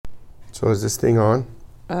So is this thing on?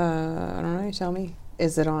 I don't know. You tell me.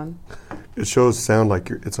 Is it on? It shows sound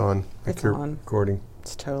like it's on. Like It's you're on. recording.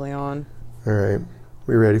 It's totally on. All right.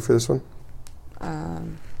 We ready for this one?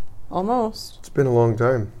 Almost. It's been a long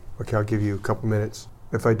time. Okay, I'll give you a couple minutes.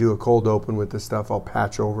 If I do a cold open with this stuff, I'll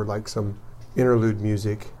patch over like some interlude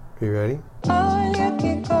music. Are you ready? Olha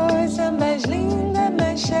que coisa mais linda,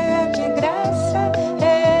 mais cheia de graça.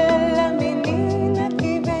 Ela, menina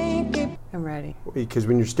que vem que... I'm ready. Because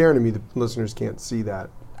when you're staring at me, the listeners can't see that.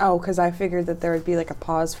 Oh, because I figured that there would be like a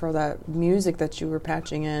pause for that music that you were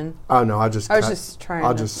patching in. Oh no, I was just trying.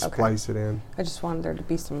 I'll to, just okay. splice it in. I just wanted there to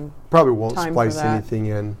be some. Probably won't time splice for that. anything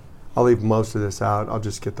in. I'll leave most of this out. I'll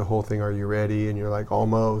just get the whole thing. Are you ready? And you're like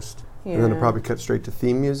almost. Yeah. And then I'll probably cut straight to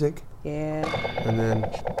theme music. Yeah. And then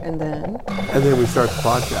And we start the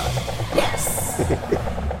podcast. yes.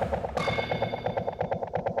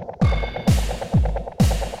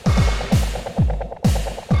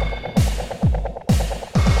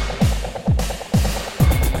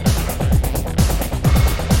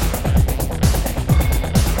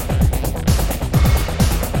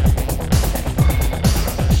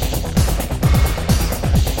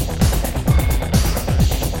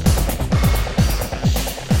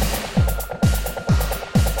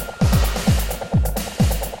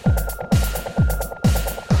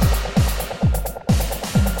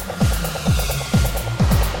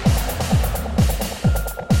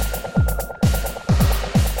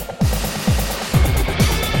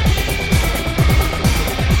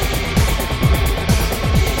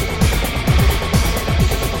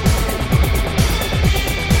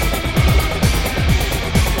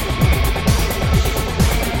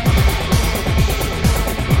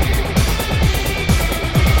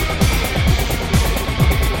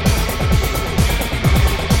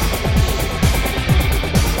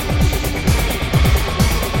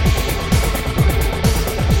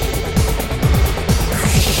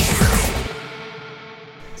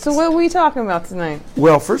 So what are we talking about tonight?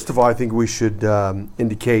 Well, first of all, I think we should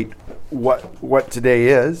indicate what today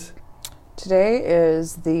is. Today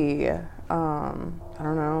is the I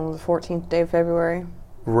don't know, the 14th day of February.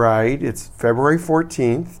 Right. It's February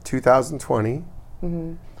 14th, 2020.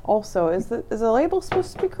 Mm-hmm. Also, is the label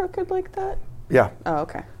supposed to be crooked like that? Yeah. Oh,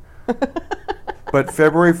 okay. But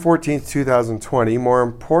February 14th, 2020, more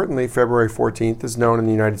importantly, February 14th is known in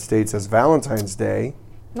the United States as Valentine's Day.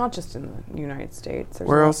 Not just in the United States.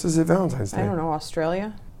 Where else is it Valentine's Day? I don't know,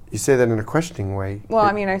 Australia? You say that in a questioning way. Well,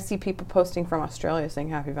 I mean, I see people posting from Australia saying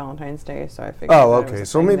Happy Valentine's Day, so I figured Oh, that it okay. was a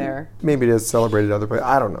So thing maybe there. maybe it is celebrated other places.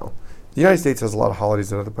 I don't know. The United States has a lot of holidays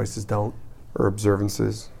that other places don't, or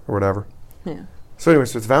observances, or whatever. Yeah. So anyway,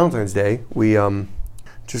 so it's Valentine's Day. We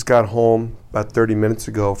just got home about 30 minutes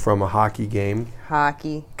ago from a hockey game.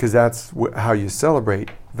 Hockey. Because that's how you celebrate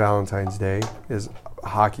Valentine's Day, is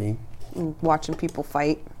hockey. Watching people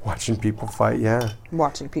fight. Watching people fight, yeah.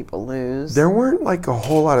 Watching people lose. There weren't like a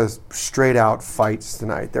whole lot of straight out fights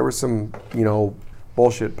tonight. There was some,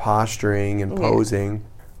 bullshit posturing and posing.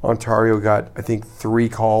 Ontario got, I think, 3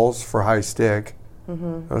 calls for high stick.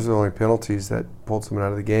 Mm-hmm. Those are the only penalties that pulled someone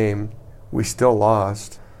out of the game. We still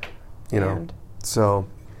lost, So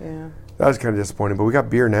yeah. that was kind of disappointing. But we got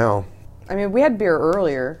beer now. I mean, we had beer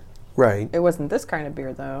earlier. Right. It wasn't this kind of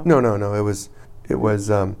beer, though. No. It was,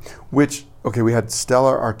 we had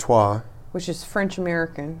Stella Artois. Which is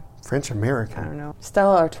French-American. French-American? I don't know.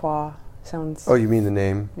 Stella Artois sounds... Oh, you mean the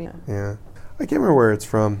name? Yeah. Yeah. I can't remember where it's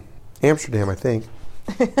from. Amsterdam, I think.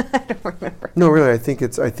 I don't remember. No, really, I think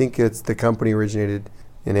it's the company originated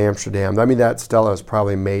in Amsterdam. I mean, that Stella is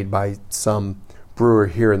probably made by some brewer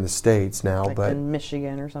here in the States now, Like but in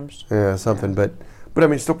Michigan or something. yeah, something. Yeah. But I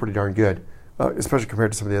mean, it's still pretty darn good, especially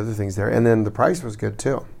compared to some of the other things there. And then the price was good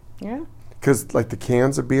too. Yeah. Because like the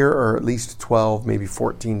cans of beer are at least $12, maybe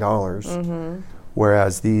 $14, Mm-hmm.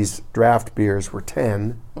 whereas these draft beers were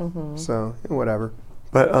 $10. Mm-hmm. So whatever.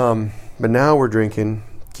 But now we're drinking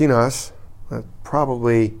Kinas. That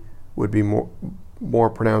probably would be more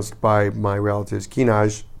pronounced by my relatives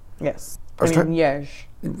Kinaj. Yes. I Yes.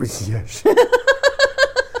 Yes.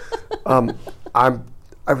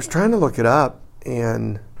 I was trying to look it up,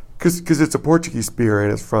 and because it's a Portuguese beer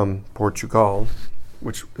and it's from Portugal,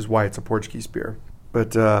 which is why it's a Portuguese beer.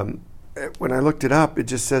 But when I looked it up, it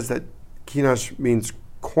just says that Kinas means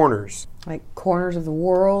corners. Like corners of the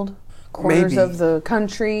world, corners Maybe. of the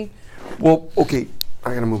country, Well, okay,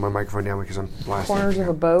 I gotta move my microphone down because I'm blasting. corners of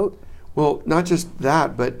a boat. Well, not just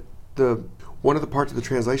that, but one of the parts of the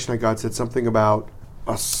translation I got said something about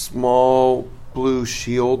a small blue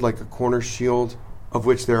shield, like a corner shield, of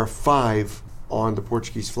which there are 5 on the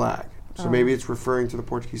Portuguese flag. So maybe it's referring to the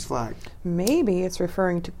Portuguese flag. Maybe it's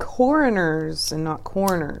referring to coroners and not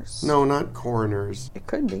corners. No, not coroners. It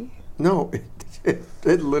could be. No, it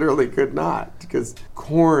literally could not, because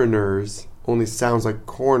coroners only sounds like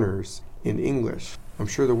corners in English. I'm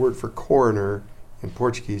sure the word for coroner in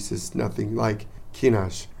Portuguese is nothing like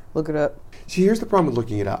quinas. Look it up. See, here's the problem with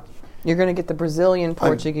looking it up. You're going to get the Brazilian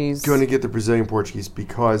Portuguese. I'm going to get the Brazilian Portuguese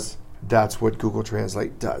because that's what Google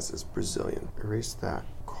Translate does, is Brazilian. Erase that.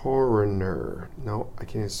 Coroner. No, I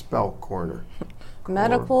can't even spell coroner.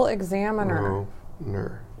 Medical examiner.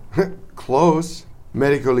 Coroner. Close.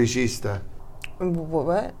 Medico legista.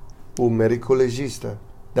 What? O medico legista.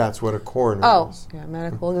 That's what a coroner is. Yeah,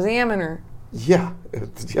 medical examiner. Yeah,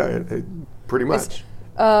 pretty much.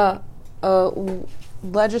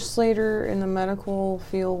 Legislator in the medical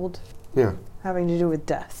field. Yeah. Having to do with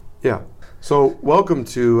death. Yeah. So, welcome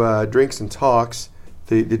to Drinks and Talks,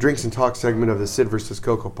 the Drinks and Talks segment of the Sid vs.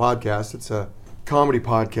 Coco podcast. It's a comedy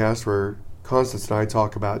podcast where Constance and I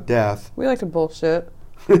talk about death. We like to bullshit.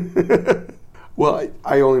 Well,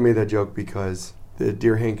 I only made that joke because the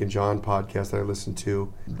Dear Hank and John podcast that I listen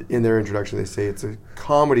to, in their introduction, they say it's a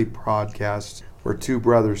comedy podcast where two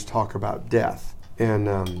brothers talk about death. And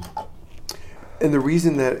the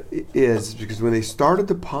reason that is because when they started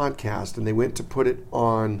the podcast and they went to put it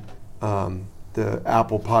on the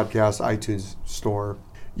Apple Podcast iTunes store,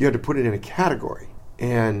 you had to put it in a category.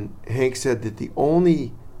 And Hank said that the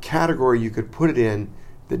only category you could put it in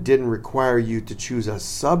that didn't require you to choose a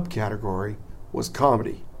subcategory was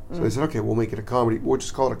comedy. So they said, okay, we'll make it a comedy. We'll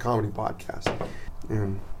just call it a comedy podcast.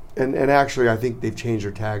 And actually, I think they've changed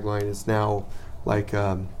their tagline. It's now like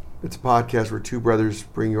it's a podcast where two brothers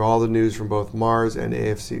bring you all the news from both Mars and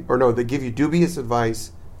AFC. Or no, they give you dubious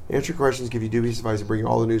advice, answer questions, give you dubious advice, and bring you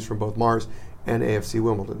all the news from both Mars and AFC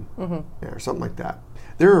Wimbledon. Yeah, or something like that.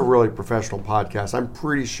 They're a really professional podcast. I'm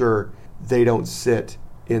pretty sure they don't sit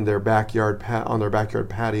in their backyard on their backyard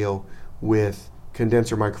patio with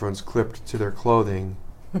condenser microphones clipped to their clothing,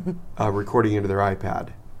 recording into their iPad.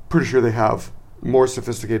 Pretty sure they have more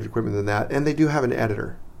sophisticated equipment than that, and they do have an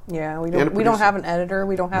editor. Yeah, we don't have an editor.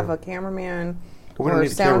 We don't have a cameraman or a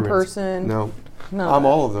sound person. No, I'm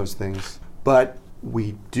all of those things. But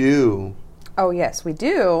we do. Oh yes, we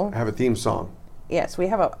do have a theme song. Yes, we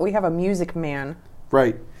have a music man.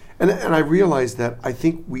 Right, and I realized that I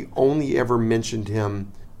think we only ever mentioned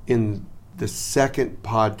him in the second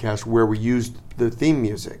podcast where we used the theme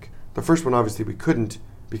music. The first one, obviously, we couldn't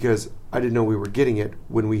because I didn't know we were getting it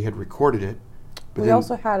when we had recorded it. But we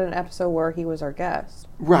also had an episode where he was our guest.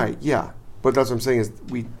 Right, yeah. But that's what I'm saying is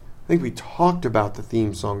I think we talked about the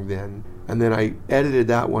theme song then, and then I edited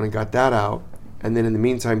that one and got that out, and then in the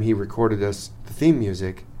meantime he recorded us the theme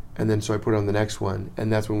music, and then so I put it on the next one,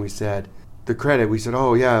 and that's when we said the credit. We said,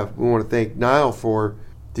 oh yeah, we want to thank Niall for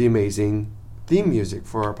the amazing theme music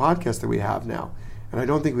for our podcast that we have now. And I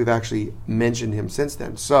don't think we've actually mentioned him since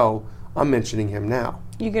then, so I'm mentioning him now.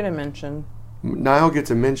 You get a mention. Niall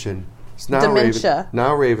gets a mention. It's Dementia.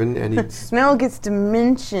 Niall Raven, and he's Niall gets to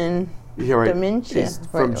mention. Yeah, right. Dementia. He's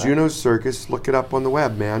from Juno's Circus. Look it up on the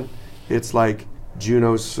web, man. It's like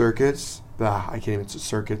Juno's Circus. I can't even. It's a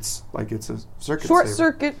circuits. Like it's a circuit. Short saver.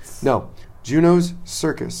 circuits. No, Juno's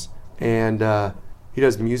Circus, and he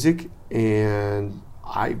does music, and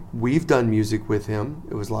we've done music with him.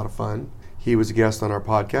 It was a lot of fun. He was a guest on our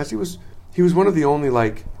podcast. He was one of the only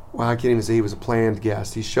well, I can't even say he was a planned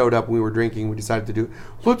guest. He showed up when we were drinking. We decided to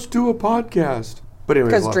let's do a podcast. But anyway,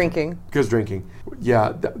 because drinking. Because drinking.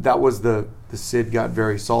 Yeah, that was the Sid got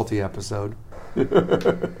very salty episode.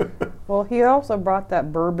 Well, he also brought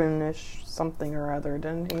that bourbonish something or other,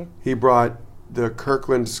 didn't he? He brought the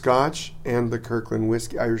Kirkland Scotch and the Kirkland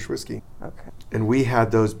whiskey, Irish whiskey. Okay. And we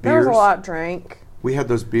had those beers. There was a lot drank. We had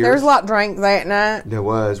those beers. There was a lot drank that night. There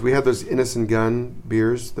was. We had those Innocent Gun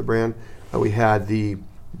beers, the brand. We had the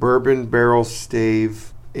bourbon barrel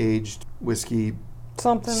stave aged whiskey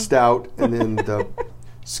something stout, and then the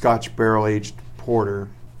Scotch barrel aged porter.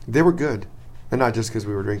 They were good, and not just because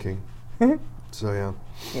we were drinking. So yeah.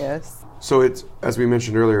 Yes. So it's, as we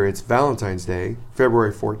mentioned earlier, it's Valentine's Day,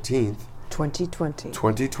 February 14th,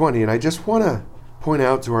 2020, and I just want to point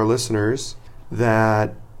out to our listeners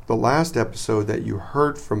that the last episode that you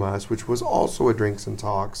heard from us, which was also a Drinks and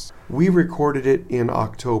Talks, we recorded it in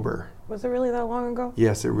October. Was it really that long ago?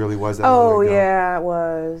 Yes, it really was that long ago. Oh, yeah, it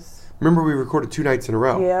was. Remember, we recorded 2 nights in a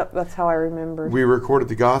row. Yep, that's how I remembered. We recorded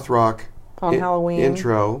the Goth Rock on Halloween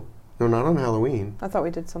intro. No, not on Halloween. I thought we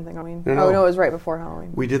did something on Halloween. No. Oh, no, it was right before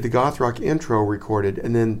Halloween. We did the Goth Rock intro recorded,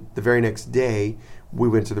 and then the very next day, we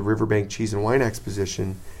went to the Riverbank Cheese and Wine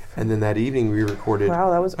Exposition, and then that evening we recorded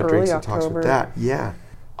that was a early Drinks and October. Talks with that. Yeah.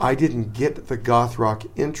 I didn't get the goth rock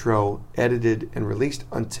intro edited and released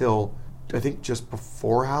until I think just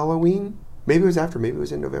before Halloween. Maybe it was after. Maybe it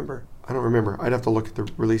was in November. I don't remember. I'd have to look at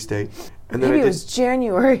the release date. And then Maybe it was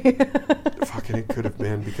January. Fucking, it could have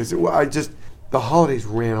been because the holidays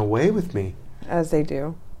ran away with me. As they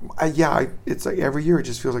do. It's like every year it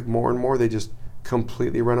just feels like more and more they just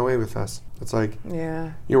completely run away with us. It's like,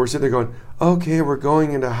 yeah, we're sitting there going, okay, we're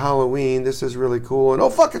going into Halloween. This is really cool. And oh,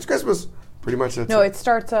 fuck, it's Christmas. Pretty much that's it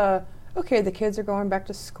starts, okay, the kids are going back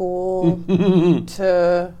to school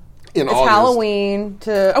to... In it's August. Halloween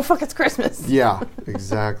to... Oh, fuck, it's Christmas. Yeah,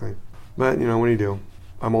 exactly. But, what do you do?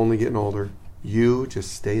 I'm only getting older. You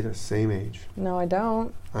just stay the same age. No, I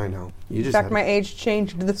don't. I know. In fact, my age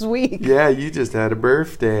changed this week. Yeah, you just had a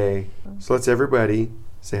birthday. So let's everybody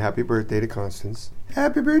say happy birthday to Constance.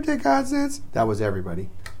 Happy birthday, Constance. That was everybody.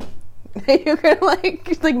 You can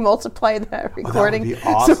like multiply that recording. That would be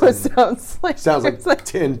awesome. So it sounds like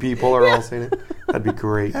 10 people are all saying it. That'd be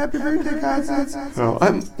great. Happy birthday, Constance. So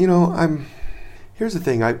here's the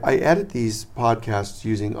thing. I edit these podcasts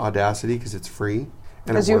using Audacity because it's free.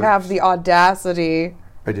 Because you have the audacity.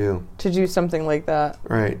 I do. To do something like that.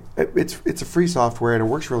 Right. It's a free software and it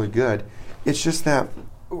works really good. It's just that,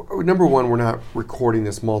 number one, we're not recording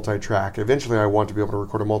this multi-track. Eventually I want to be able to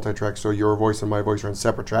record a multi-track so your voice and my voice are on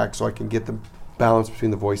separate tracks so I can get the balance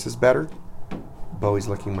between the voices better. Bowie's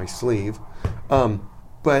licking my sleeve.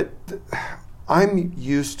 But I'm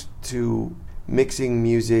used to mixing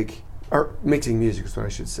music is what I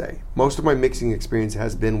should say. Most of my mixing experience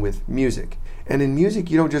has been with music. And in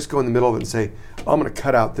music, you don't just go in the middle of it and say, I'm going to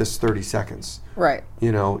cut out this 30 seconds. Right.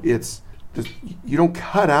 It's you don't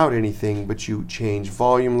cut out anything, but you change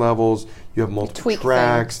volume levels, you have multiple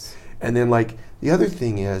tracks. And then the other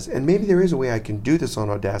thing is, and maybe there is a way I can do this on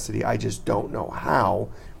Audacity, I just don't know how,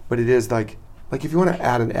 but it is like if you want to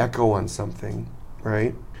add an echo on something,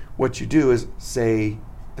 right? What you do is say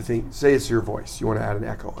it's your voice, you want to add an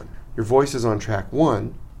echo on. Your voice is on track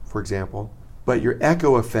 1, for example, but your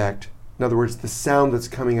echo effect, in other words, the sound that's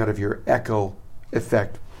coming out of your echo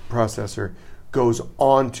effect processor goes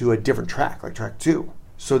on to a different track, like track 2.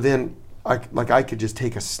 So then I could just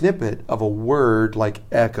take a snippet of a word like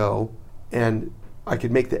echo, and I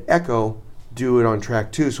could make the echo do it on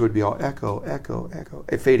track 2, so it'd be all echo, echo, echo,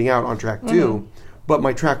 fading out on track 2, but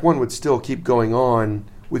my track 1 would still keep going on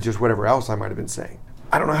with just whatever else I might have been saying.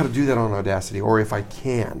 I don't know how to do that on Audacity, or if I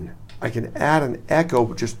can add an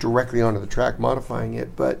echo just directly onto the track, modifying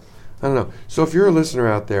it, but I don't know. So if you're a listener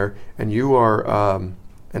out there and you are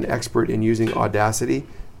an expert in using Audacity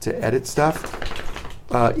to edit stuff,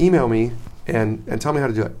 email me and tell me how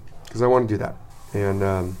to do it, because I want to do that. And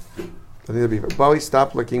I think that'd be fun. Bowie,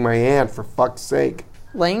 stop licking my hand, for fuck's sake.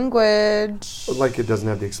 Language. Like it doesn't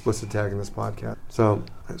have the explicit tag in this podcast. So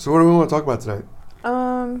what do we want to talk about tonight?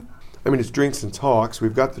 It's drinks and talks.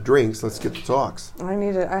 We've got the drinks. Let's get the talks. I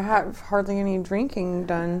have hardly any drinking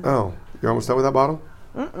done. Oh, you're almost done with that bottle?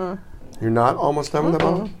 Mm-mm. You're not almost done with that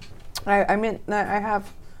bottle?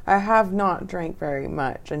 I have not drank very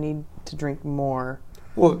much. I need to drink more.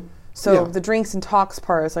 Well, so the drinks and talks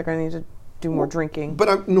part is I need to do more drinking.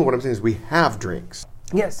 But what I'm saying is we have drinks.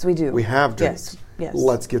 Yes, we do. We have drinks. Yes.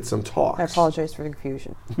 Let's get some talks. I apologize for the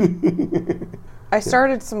confusion. I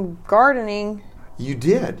started some gardening. You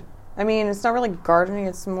did? It's not really gardening.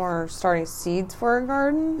 It's more starting seeds for a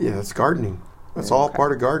garden. Yeah, it's gardening. That's all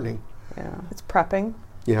part of gardening. Yeah, it's prepping.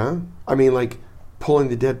 Yeah. Pulling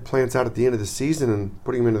the dead plants out at the end of the season and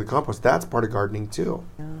putting them into the compost, that's part of gardening too,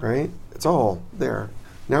 right? It's all there.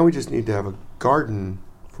 Now we just need to have a garden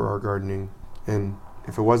for our gardening. And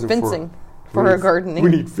if it wasn't fencing for our gardening. We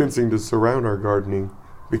need fencing to surround our gardening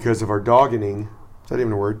because of our doggening. Is that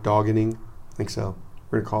even a word? Doggening? I think so.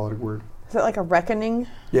 We're going to call it a word. Is it like a reckoning?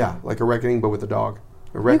 Yeah, like a reckoning, but with a dog.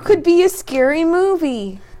 You could be a scary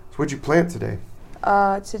movie. So what'd you plant today?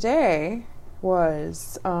 Today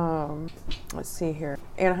was, let's see here,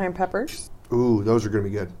 Anaheim peppers. Ooh, those are going to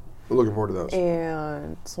be good. We're looking forward to those.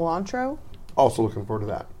 And cilantro. Also looking forward to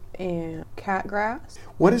that. And catgrass.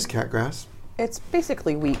 What is catgrass? It's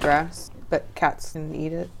basically wheatgrass, but cats can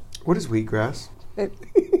eat it. What is wheatgrass?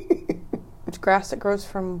 It's grass that grows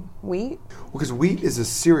from wheat. Well, because wheat is a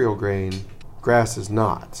cereal grain, grass is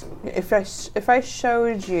not. If I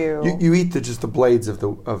showed you, you eat just the blades of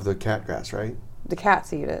the catgrass, right? The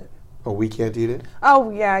cats eat it. Oh, we can't eat it? Oh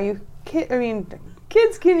yeah, kids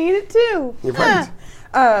can eat it too. You're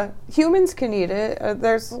right. Humans can eat it.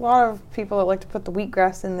 There's a lot of people that like to put the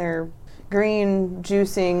wheatgrass in their green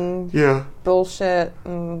juicing bullshit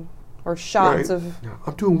or shots of...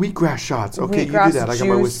 I'm doing wheatgrass shots. Okay, you do that. I got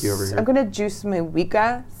my whiskey over here. I'm going to juice my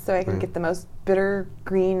wheatgrass so I can get the most bitter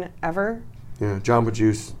green ever. Yeah, Jamba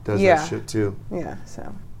Juice does that shit too. Yeah,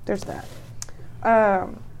 so there's that.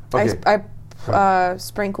 Okay. I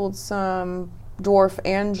sprinkled some dwarf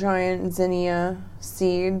and giant zinnia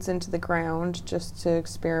seeds into the ground just to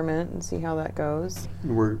experiment and see how that goes.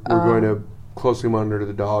 We're going to closely monitor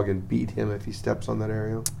the dog and beat him if he steps on that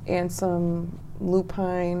area. And some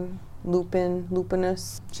lupinus.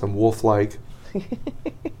 Some wolf-like.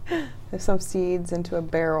 There's some seeds into a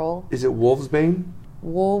barrel. Is it wolf's bane?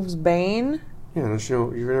 Wolf's bane? Yeah, don't you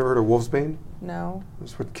know, you've never heard of wolf's bane? No.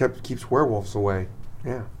 That's what keeps werewolves away.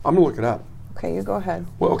 Yeah, I'm gonna look it up. Okay, you go ahead.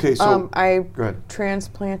 Well, okay, so I go ahead.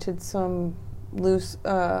 transplanted some loose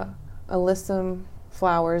alyssum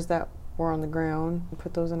flowers that were on the ground and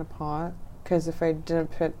put those in a pot. Because if I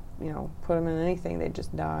didn't put them in anything, they'd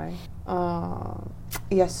just die.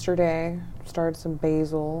 Yesterday, started some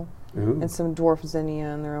basil. Ooh. And some dwarf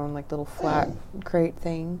zinnia in their own like little flat crate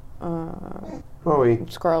thing. Bowie.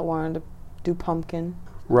 Scarlett wanted to do pumpkin.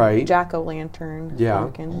 Right. Jack-o'-lantern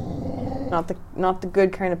pumpkin. Not the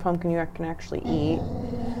good kind of pumpkin you can actually eat.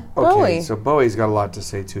 Okay, Bowie. so Bowie's got a lot to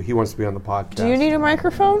say too. He wants to be on the podcast. Do you need a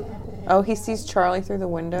microphone? Oh, he sees Charlie through the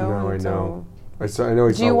window. No, I know. I know.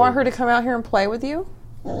 Do you want her to come out here and play with you?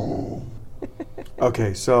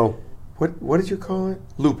 Okay, so what did you call it?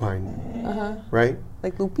 Lupine. Right?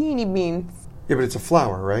 Like lupini beans. Yeah, but it's a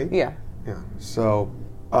flower, right? Yeah. Yeah. So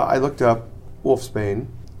I looked up wolfsbane,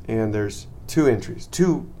 and there's two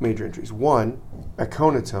major entries. One,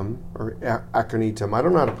 aconitum, or aconitum. I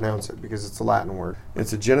don't know how to pronounce it because it's a Latin word.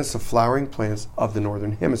 It's a genus of flowering plants of the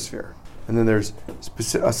northern hemisphere. And then there's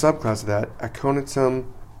a subclass of that, Aconitum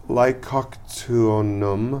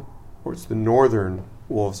lycoctonum, or it's the northern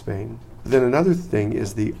wolfsbane. Then another thing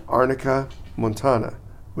is the Arnica montana,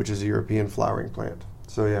 which is a European flowering plant.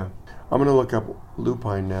 So yeah, I'm gonna look up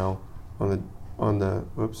lupine now on the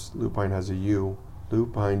lupine has a U,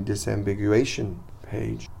 lupine disambiguation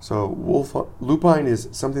page. So lupine is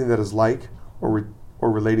something that is like or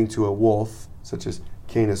relating to a wolf, such as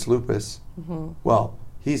Canis lupus. Mm-hmm. Well,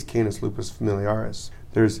 he's Canis lupus familiaris.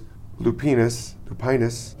 There's lupinus.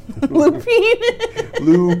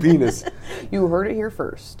 Lupinus. You heard it here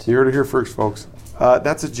first. You heard it here first, folks.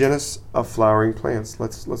 That's a genus of flowering plants.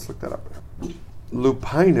 Let's look that up.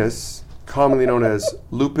 Lupinus, commonly known as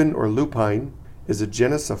lupin or lupine, is a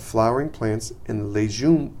genus of flowering plants in the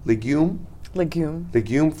legume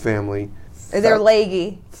family. They're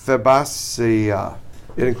leggy. Fabaceae.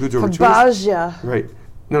 It includes over Fabaceae. Right.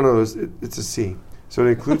 No, it's a C. So it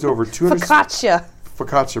includes over 200.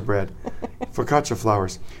 Focaccia bread. Focaccia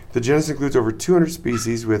flowers. The genus includes over 200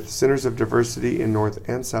 species with centers of diversity in North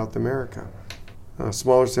and South America.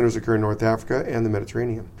 Smaller centers occur in North Africa and the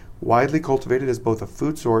Mediterranean. Widely cultivated as both a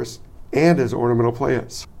food source and as ornamental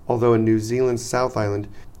plants. Although in New Zealand's South Island,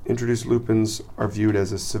 introduced lupins are viewed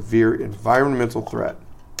as a severe environmental threat.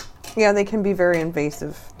 Yeah, they can be very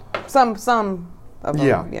invasive. Some of them.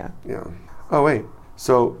 Yeah. Oh, wait.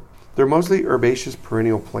 So they're mostly herbaceous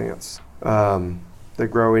perennial plants that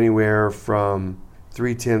grow anywhere from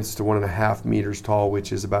 0.3 to 1.5 meters tall,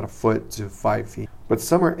 which is about 1 foot to 5 feet. But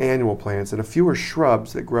some are annual plants, and a few are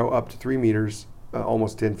shrubs that grow up to 3 meters,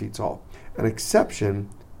 almost 10 feet tall. An exception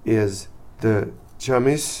is the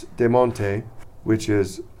Chamis de Monte, which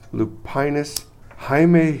is Lupinus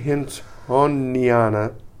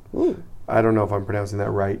Jaimehintoniana. Ooh. I don't know if I'm pronouncing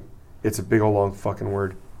that right. It's a big old long fucking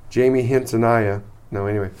word. Jamie Hintonaya. No,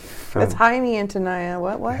 anyway. It's Jaime Hintonaya.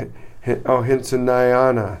 What?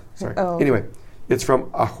 Hintonayana. Sorry. Oh. Anyway, it's from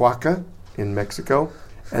Oaxaca in Mexico.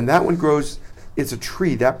 And that one grows, it's a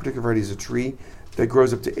tree. That particular variety is a tree that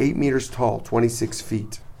grows up to 8 meters tall, 26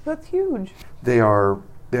 feet. That's huge. They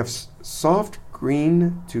have soft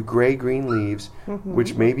green to gray-green leaves,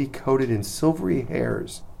 which may be coated in silvery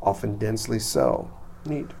hairs, often densely so.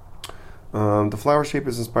 Neat. The flower shape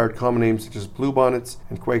has inspired common names such as bluebonnets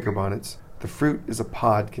and Quaker bonnets. The fruit is a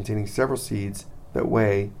pod containing several seeds that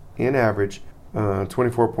weigh, in average,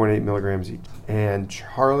 24.8 milligrams each. And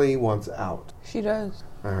Charlie wants out. She does.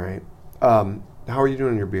 All right. How are you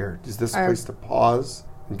doing on your beer? Is this a place to pause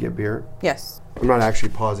and get beer? Yes. I'm not actually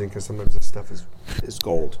pausing because sometimes this stuff is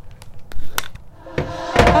gold. Hi,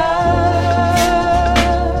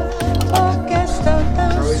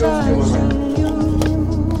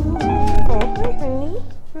 honey. You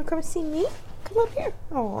want to come see me? Come up here.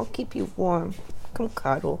 Oh, I'll keep you warm. Come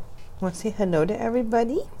cuddle. Want to say hello to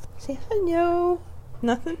everybody? Say hello.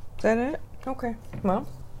 Nothing? Is that it? Okay. Well,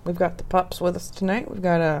 we've got the pups with us tonight. We've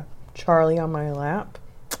got a Charlie on my lap.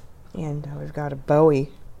 And we've got a Bowie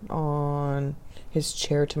on his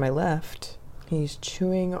chair to my left. He's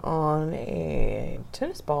chewing on a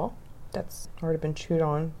tennis ball that's already been chewed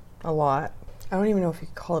on a lot. I don't even know if you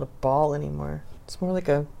could call it a ball anymore. It's more like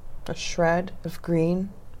a shred of green.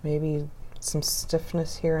 Maybe some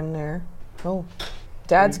stiffness here and there. Oh,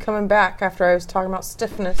 Dad's coming back after I was talking about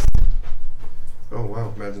stiffness. Oh,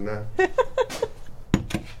 wow. Imagine that.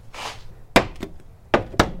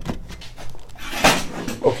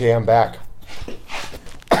 Okay, I'm back.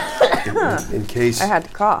 In case I had to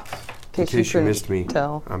cough. in case you missed me,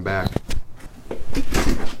 tell. I'm back.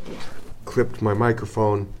 Clipped my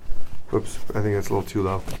microphone. Whoops, I think that's a little too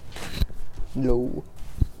low. No.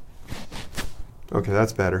 Okay,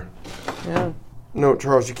 that's better. Yeah. No,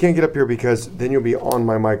 Charles, you can't get up here because then you'll be on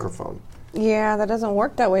my microphone. Yeah, that doesn't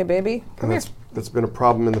work that way, baby. Come And here. that's been a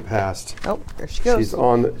problem in the past. Oh, there she goes.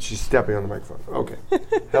 She's stepping on the microphone. Okay.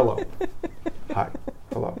 Hello. Hi.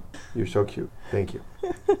 Hello. You're so cute. Thank you.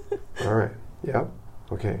 All right. Yep.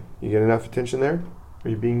 Okay. You get enough attention there? Are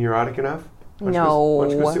you being neurotic enough? Why don't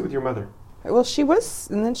you go sit with your mother? Well, she was,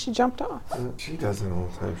 and then she jumped off. She does that all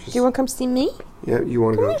the time. Do you want to come see me? Yeah, you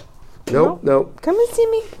want to go? Here. No. Come and see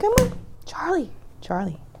me. Come on. Charlie.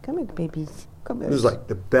 Come here, babies. Come here. This is like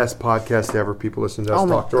the best podcast ever. People listen to us Oh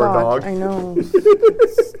my talk to our God, dog. I know.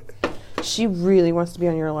 She really wants to be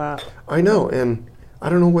on your lap. I know, and I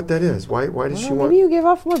don't know what that is. Why does she want... Maybe you give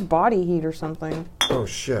off more body heat or something. Oh,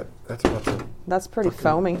 shit. That's about to That's pretty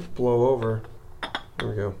foamy. blow over. There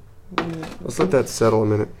we go. Let's let that settle a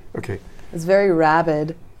minute. Okay. It's very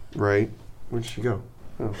rabid. Right. Where'd she go?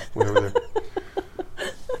 Oh, way over there.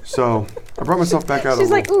 So, I brought myself back out She's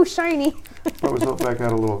like, ooh, shiny. brought myself back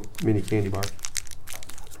out a little mini candy bar.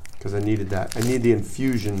 Because I needed that. I need the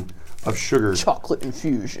infusion of sugar. Chocolate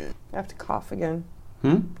infusion. I have to cough again. I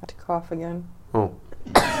have to cough again. Oh.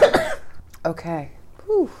 Okay.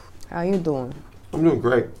 Whew. How you doing? I'm doing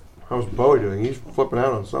great. How's Bowie doing? He's flipping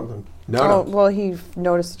out on something. Oh, well, he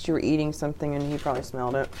noticed that you were eating something and he probably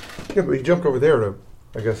smelled it. Yeah, but he jumped over there to,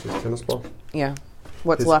 I guess, his tennis ball. Yeah.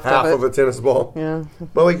 What's His left half of it. a tennis ball. Yeah.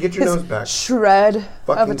 Bowie, get your His nose back. shred of a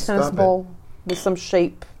Fucking tennis stop it. ball with some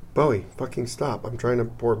shape. Bowie, fucking stop. I'm trying to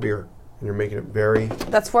pour beer. And you're making it very...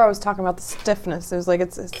 That's where I was talking about the stiffness. It was like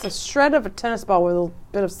it's a shred of a tennis ball with a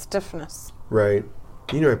bit of stiffness. Right.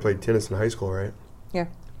 You know I played tennis in high school, right? Yeah.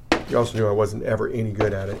 You also knew I wasn't ever any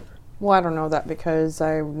good at it. Well, I don't know that because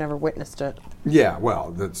I never witnessed it. Yeah,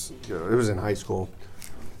 well, that's... You know, it was in high school.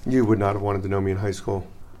 You would not have wanted to know me in high school.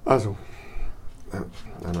 I don't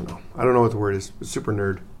know. I don't know what the word is. Super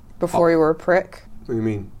nerd. Before you were a prick? What do you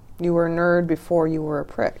mean? You were a nerd before you were a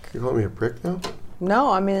prick. You calling me a prick now?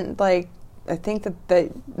 No, I mean, like, I think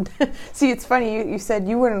that see, it's funny, you said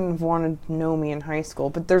you wouldn't have wanted to know me in high school,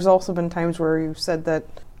 but there's also been times where you said that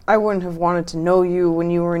I wouldn't have wanted to know you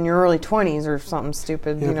when you were in your early 20s or something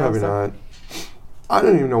stupid. Yeah, you know, probably so. not. I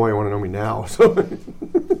don't even know why you want to know me now. So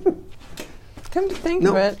Come to think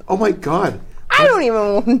no. of it, Oh my God. I don't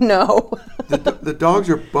even know. The dogs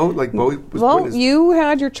are both like Bowie was Well, putting his, you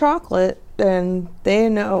had your chocolate, and they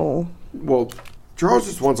know. well, Charles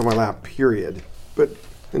just wants on my lap, period. But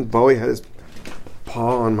and Bowie had his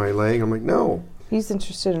paw on my leg. I'm like, no. He's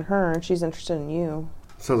interested in her, and she's interested in you.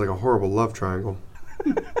 Sounds like a horrible love triangle.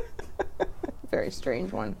 Very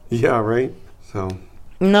strange one. Yeah, right. So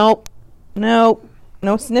Nope. No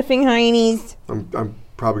sniffing heinies. I'm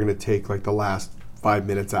probably gonna take like the last 5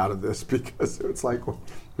 minutes out of this because it's like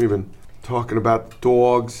we've been talking about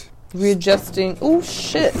dogs. Readjusting. Oh,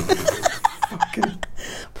 shit. Fucking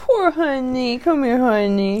Poor honey. Come here,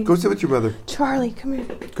 honey. go sit with your mother. Charlie, come here.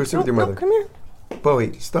 Go sit with your mother. No, come here.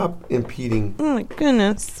 Bowie, stop impeding. Oh, my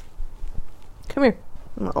goodness. Come here.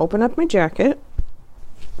 I'm going to open up my jacket.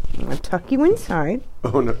 I'm going to tuck you inside.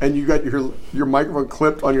 Oh no! And you got your microphone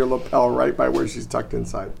clipped on your lapel right by where she's tucked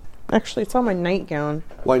inside. Actually, it's on my nightgown.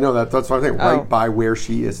 Well, I know that. That's what I'm saying. Oh. Right by where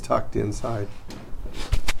she is tucked inside.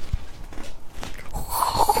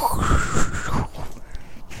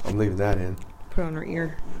 I'm leaving that in. Put it on her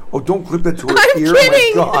ear. Oh, don't clip that to her I'm ear.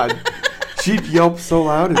 kidding. Oh my God. She'd yelp so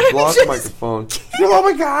loud and blow out the microphone. Oh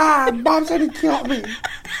my God. Mom said he killed me.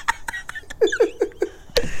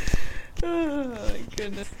 Oh, my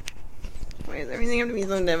goodness. Why does everything have to be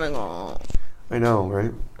so difficult? I know,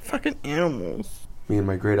 right? Fucking animals. Me and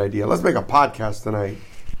my great idea. Let's make a podcast tonight.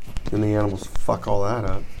 And the animals fuck all that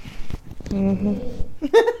up.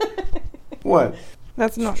 What?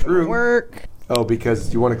 That's not true. going to work. Oh,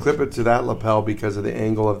 because you want to clip it to that lapel because of the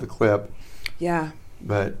angle of the clip. Yeah.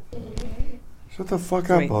 But shut the fuck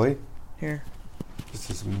up, Wait. Bowie. Here. This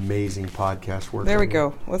is amazing podcast work. There we right here.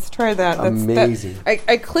 go. Let's try that. Amazing.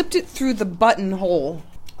 I clipped it through the buttonhole.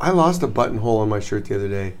 I lost a buttonhole on my shirt the other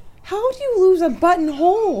day. How do you lose a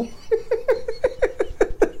buttonhole?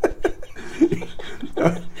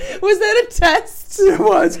 Was that a test? It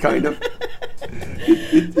was kind of.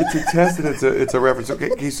 It's a test and it's a reference.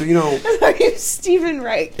 Okay, so you know. Are you Stephen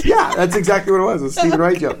Wright? Yeah, that's exactly what it was. A Stephen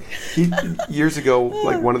Wright joke. Years ago,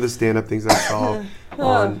 like one of the stand-up things I saw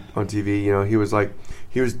on TV, you know, he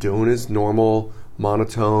was doing his normal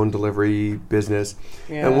monotone delivery business,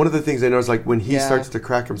 and one of the things I noticed, like when he starts to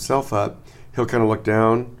crack himself up, he'll kind of look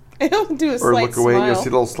down. He'll do a or slight look away, smile. and you'll see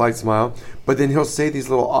a little slight smile. But then he'll say these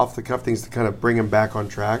little off-the-cuff things to kind of bring him back on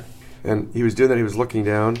track. And he was doing that. He was looking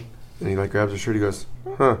down, and he like grabs his shirt. He goes,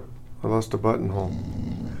 "Huh, I lost a buttonhole."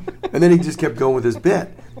 And then he just kept going with his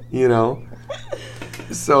bit, you know.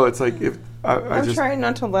 So it's like if I'm just trying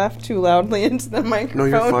not to laugh too loudly into the microphone. No,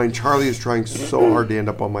 you're fine. Charlie is trying so hard to end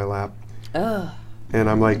up on my lap. Ugh. And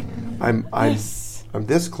I'm like, I'm Yes.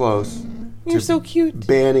 this close. You're to so cute.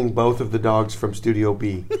 Banning both of the dogs from Studio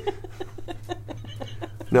B.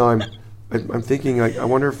 No, I'm thinking, like, I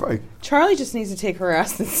wonder if Charlie just needs to take her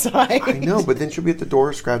ass inside. I know, but then she'll be at the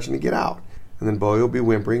door scratching to get out. And then Bowie will be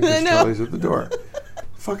whimpering because Charlie's at the door.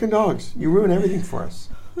 Fucking dogs. You ruin everything for us.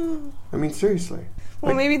 I mean, seriously.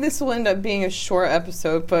 Well, maybe this will end up being a short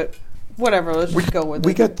episode, but whatever. Let's just go with it.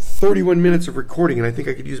 We got 31 minutes of recording, and I think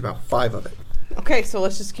I could use about 5 of it. Okay, so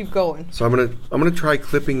let's just keep going. So I'm gonna try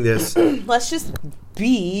clipping this. Let's just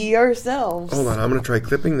be ourselves. Hold on, I'm gonna try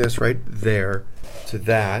clipping this right there to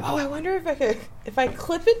that. Oh, I wonder if I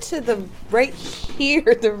clip it to the right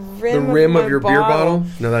here, the rim. Of your beer bottle?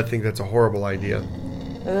 No, I think that's a horrible idea.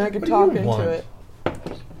 And then I could What do talk you into want? it.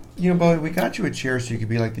 You know, Bowie, we got you a chair so you could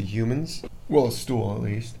be like the humans. Well, a stool at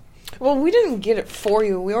least. Well, we didn't get it for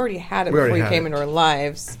you. We already had it before you came into our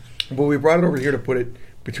lives. But we brought it over here to put it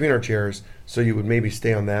between our chairs so you would maybe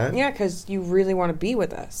stay on that. Yeah, because you really want to be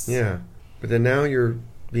with us. Yeah. But then now you're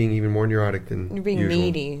being even more neurotic than You're being usual.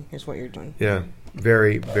 needy, is what you're doing. Yeah.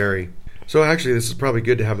 Very, very. So actually, this is probably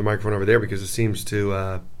good to have the microphone over there because it seems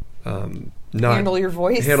to not Handle your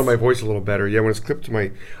voice? handle my voice a little better. Yeah, when it's clipped to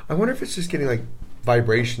my... I wonder if it's just getting like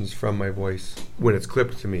vibrations from my voice when it's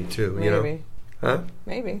clipped to me too. Maybe. You know? Huh?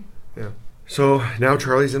 Maybe. Yeah. So now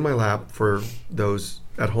Charlie's in my lap for those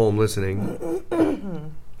at home listening.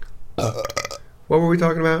 What were we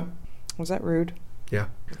talking about? Was that rude? Yeah.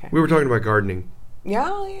 Okay. We were talking about gardening.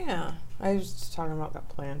 Yeah, yeah. I was just talking about that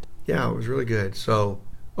plant. Yeah, it was really good. So,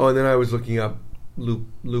 and then I was looking up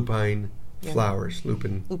lupine flowers.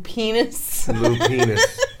 Lupinus. Lupinus.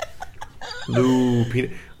 Lupinus. I'm going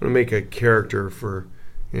to make a character for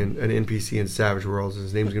an NPC in Savage Worlds.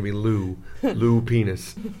 His name's going to be Lou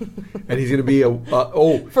Penis. And he's going to be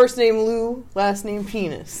First name Lou, last name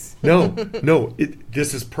Penis. No,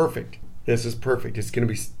 this is perfect. This is perfect. It's going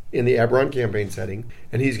to be in the Eberron campaign setting,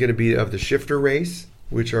 and he's going to be of the shifter race,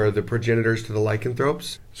 which are the progenitors to the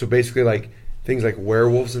lycanthropes. So basically, like things like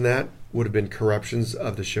werewolves and that would have been corruptions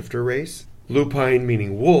of the shifter race. Lupine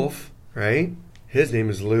meaning wolf, right? His name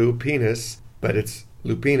is Lou Penis, but it's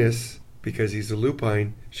Lupinus because he's a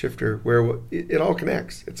lupine shifter. It all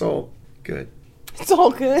connects. It's all good. It's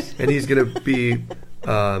all good. And he's going to be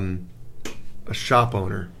a shop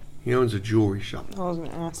owner. He owns a jewelry shop. I was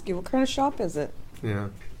going to ask you, what kind of shop is it? Yeah.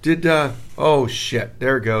 Oh shit,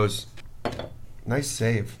 there it goes. Nice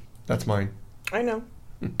save. That's mine. I know.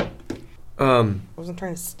 I wasn't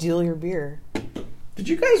trying to steal your beer. Did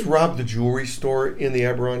you guys rob the jewelry store in the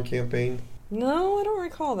Eberron campaign? No, I don't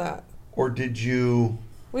recall that. Or did you...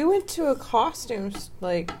 We went to a costumes,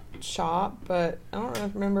 shop, but I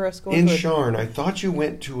don't remember us going In to Sharn, I thought you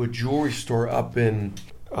went to a jewelry store up in...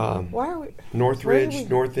 Why are we... Northridge,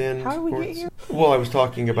 North End. How did we get here? Well, I was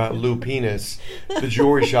talking about Lou Penis, the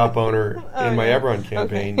jewelry shop owner in my Eberron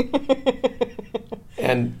campaign. Okay.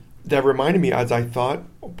 And that reminded me, as I thought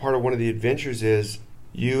part of one of the adventures is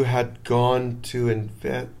you had gone to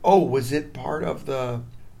invent... Oh, was it part of the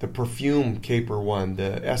perfume caper one,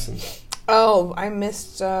 the essence? Oh, I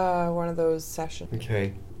missed one of those sessions.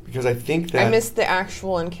 Okay. Because I think that... I missed the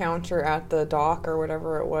actual encounter at the dock or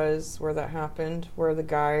whatever it was where that happened, where the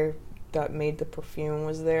guy that made the perfume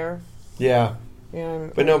was there. Yeah. Yeah.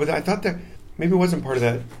 But I thought that maybe it wasn't part of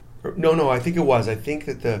that. No, I think it was. I think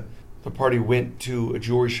that the party went to a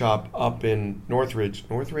jewelry shop up in Northridge.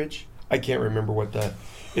 Northridge? I can't remember what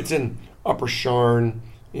it's in Upper Sharn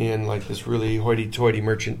in like this really hoity-toity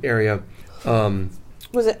merchant area.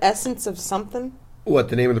 Was it Essence of something? What,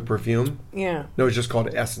 the name of the perfume? Yeah. No, it's just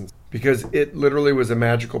called Essence. Because it literally was a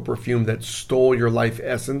magical perfume that stole your life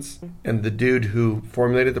essence. And the dude who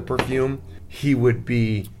formulated the perfume, he would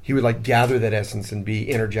like gather that essence and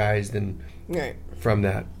be energized and right. from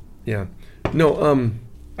that. Yeah. No,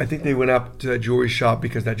 I think they went up to a jewelry shop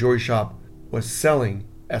because that jewelry shop was selling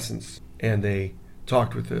essence. And they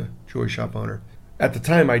talked with the jewelry shop owner. At the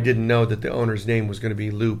time, I didn't know that the owner's name was going to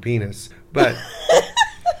be Lou Penis, but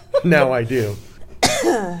now I do.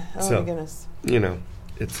 Oh my goodness. You know,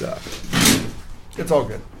 it's all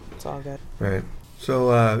good. It's all good. Right.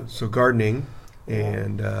 So gardening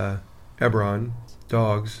and Eberron,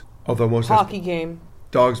 dogs. Although most of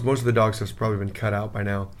the dog stuff's probably been cut out by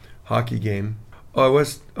now. Hockey game. I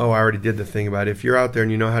already did the thing about it. If you're out there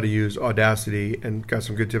and you know how to use Audacity and got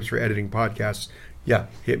some good tips for editing podcasts, yeah,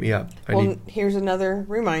 hit me up. Here's another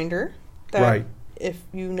reminder that if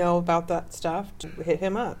you know about that stuff, hit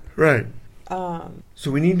him up. Right.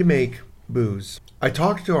 So we need to make booze. I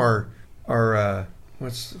talked to our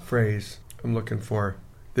what's the phrase I'm looking for?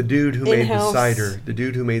 The dude who made the cider. The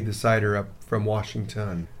dude who made the cider up from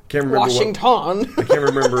Washington. Can't remember I can't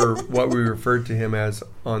remember what we referred to him as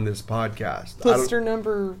on this podcast. Listener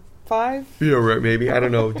number 5? Yeah, right. Maybe, I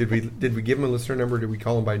don't know. Did we give him a listener number? Did we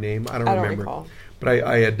call him by name? I don't remember. Recall. But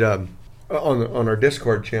I had on our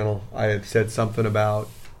Discord channel, I had said something about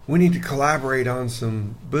we need to collaborate on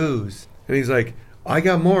some booze, and he's like, "I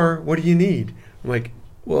got more. What do you need?" I'm like,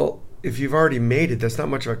 "Well, if you've already made it, that's not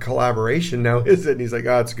much of a collaboration now, is it?" And he's like,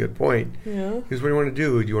 "Oh, that's a good point." Yeah. Because what do you want to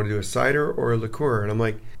do? Do you want to do a cider or a liqueur? And I'm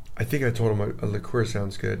like, I think I told him a liqueur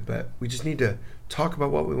sounds good, but we just need to talk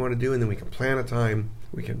about what we want to do, and then we can plan a time.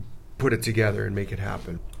 We can put it together and make it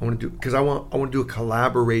happen. I want to do a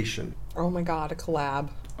collaboration. Oh my God, a collab.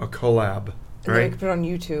 A collab. And then we can put it on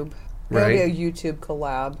YouTube. That'll be a YouTube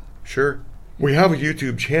collab. Sure. We have a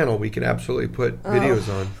YouTube channel we can absolutely put videos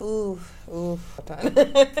on. Oof.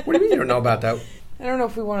 What do you mean you don't know about that? I don't know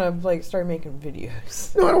if we want to start making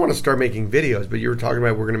videos. No, I don't want to start making videos, but you were talking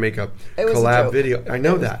about we're going to make a collab video. I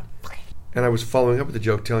know that. And I was following up with the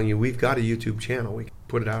joke telling you we've got a YouTube channel we can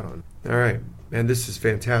put it out on. All right. And this is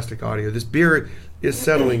fantastic audio. This beer is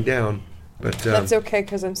settling down. But that's okay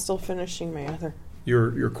because I'm still finishing my other.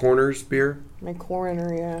 Your Corners beer? My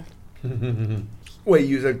coroner, yeah. Wait,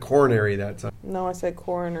 you said coronary that time. No, I said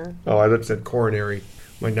coroner. Oh, I said coronary.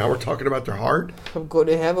 Like, now we're talking about their heart? I'm going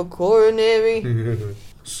to have a coronary.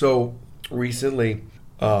 So, recently,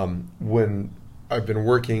 when I've been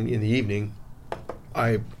working in the evening,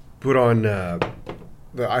 I put on, I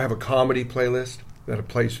have a comedy playlist that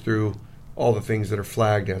plays through all the things that are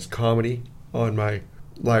flagged as comedy on my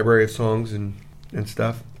library of songs and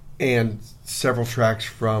stuff. And several tracks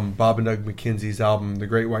from Bob and Doug McKenzie's album, The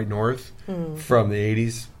Great White North, from the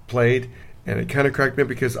 80s played. And it kind of cracked me up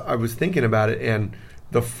because I was thinking about it, and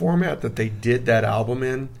the format that they did that album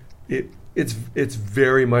in, it's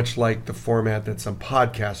very much like the format that some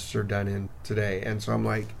podcasts are done in today. And so I'm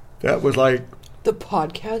like, that was like... the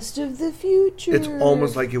podcast of the future. It's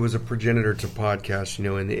almost like it was a progenitor to podcasts,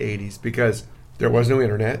 in the 80s. Because there was no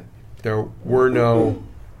internet. There were no...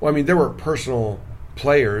 Well, I mean, there were personal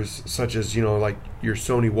players, such as, like your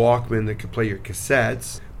Sony Walkman that could play your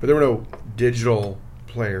cassettes. But there were no digital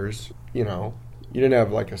players, You didn't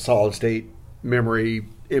have like a solid state memory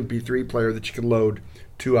MP3 player that you could load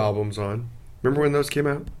 2 albums on. Remember when those came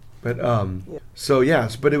out? But So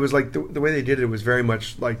yes, but it was like the way they did it was very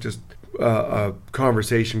much like just a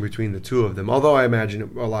conversation between the two of them. Although I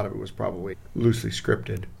imagine a lot of it was probably loosely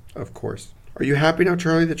scripted, of course. Are you happy now,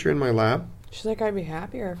 Charlie, that you're in my lab? She's like, I'd be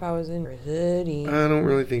happier if I was in her hoodie. I don't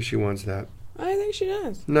really think she wants that. I think she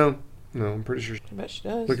does. No, I'm pretty sure. I bet she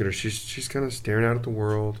does. Look at her. She's kind of staring out at the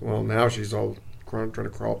world. Well, now she's all trying to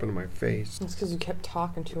crawl up into my face. That's because you kept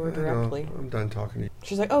talking to her directly. I'm done talking to you.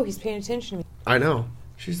 She's like, oh, he's paying attention to me. I know.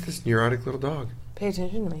 She's this neurotic little dog. Pay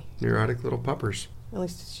attention to me. Neurotic little puppers. At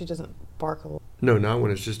least she doesn't bark a lot. No, not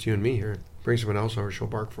when it's just you and me here. Bring someone else over, she'll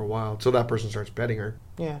bark for a while. Until that person starts petting her.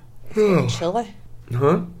 Yeah. It's getting chilly.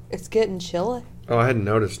 Huh? It's getting chilly. Oh, I hadn't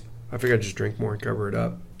noticed. I figured I'd just drink more and cover it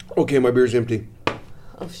up. Okay, my beer's empty.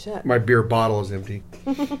 Oh, shit. My beer bottle is empty.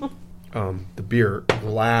 The beer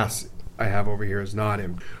glass I have over here is not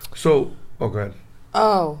empty. So, go ahead.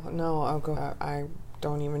 Oh, no, I'll go. I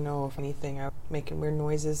don't even know if anything. I'm making weird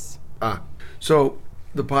noises. So,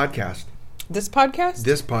 the podcast. This podcast?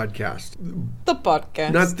 This podcast. The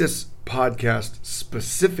podcast. Not this podcast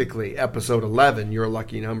specifically, episode 11, your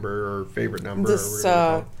lucky number or favorite number. This,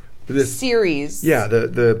 or this series. Yeah,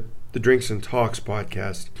 the Drinks and Talks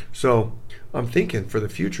podcast. So, I'm thinking for the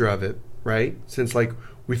future of it, right? Since, like,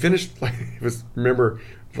 we finished, remember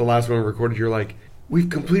the last one we recorded, you're like, we've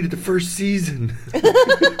completed the first season.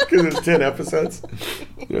 Because it's 10 episodes.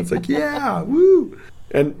 It's like, yeah, woo.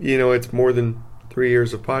 And, it's more than 3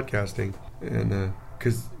 years of podcasting. And,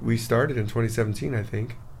 because we started in 2017, I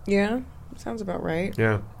think. Yeah, sounds about right.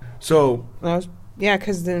 Yeah. So. Because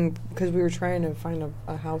we were trying to find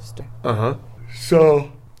a house to.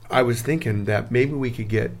 So, I was thinking that maybe we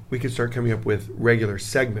could start coming up with regular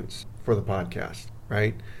segments for the podcast.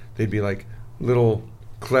 right? They'd be like little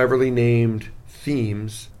cleverly named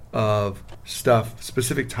themes of stuff,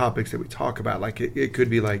 specific topics that we talk about. Like it could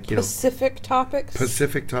be like, Pacific topics?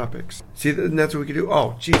 Pacific topics. See, and that's what we could do.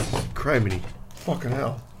 Oh, Jesus, criminy. Fucking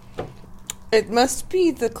hell. It must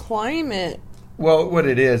be the climate. Well, what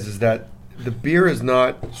it is that the beer is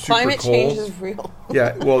not super Climate cold. change is real.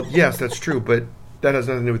 Yeah, well, yes, that's true, but that has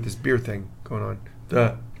nothing to do with this beer thing going on.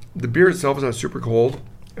 The beer itself is not super cold,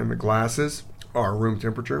 and the glasses are room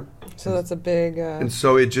temperature. So that's a big... and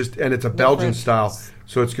so it's a Belgian style,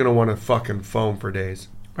 so it's going to want to fucking foam for days.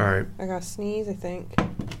 All right. I got to sneeze, I think.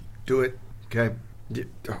 Do it. Okay.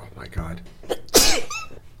 Oh, my God.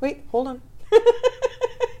 Wait, hold on.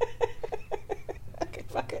 Okay,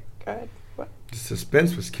 fuck it. Go ahead. What? The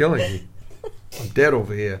suspense was killing me. I'm dead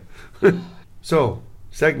over here. So,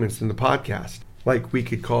 segments in the podcast. Like, we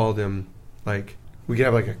could call them, like, we could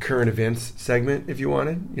have, like, a current events segment if you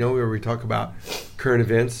wanted. Where we talk about current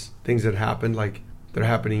events, things that happened, like, that are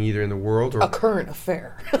happening either in the world or... A current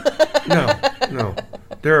affair. No.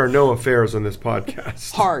 There are no affairs on this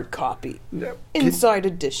podcast. Hard copy. No. Inside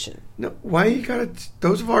edition. No, why you gotta...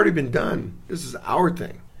 Those have already been done. This is our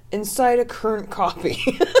thing. Inside a current copy.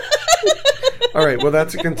 All right, well,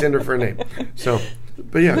 that's a contender for a name. So,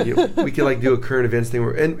 but yeah, we could, like, do a current events thing.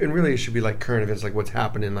 And really, it should be, like, current events, like what's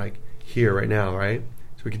happening, like, here right now, right?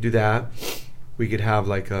 So we could do that. We could have,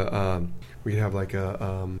 like, a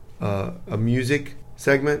music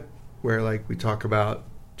segment where, like, we talk about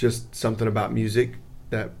just something about music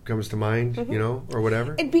that comes to mind, or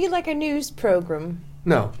whatever. It'd be like a news program.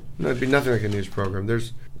 No, it'd be nothing like a news program.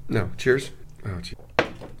 Cheers. Oh, geez.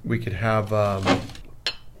 We could have a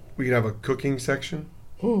cooking section.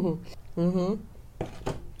 Mm-hmm.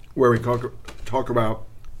 Where we talk about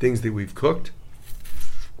things that we've cooked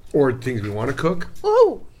or things we want to cook.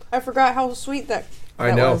 Ooh, I forgot how sweet that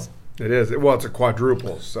was. It is. Well, it's a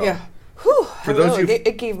quadruple. So. Yeah. Whew, For those of you,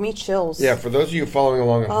 it gave me chills. Yeah, for those of you following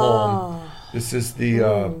along at home, this is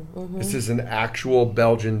this is an actual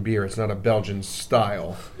Belgian beer. It's not a Belgian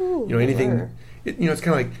style. Ooh, anything. It's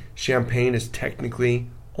kind of like champagne is technically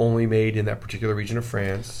only made in that particular region of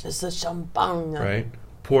France. It's a champagne. Right.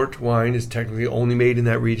 Port wine is technically only made in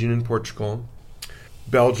that region in Portugal.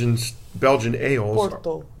 Belgian ales.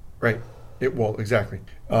 Porto. Right. Exactly.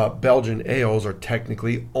 Belgian ales are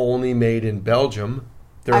technically only made in Belgium.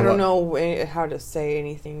 I don't know how to say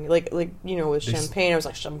anything. Like with champagne, I was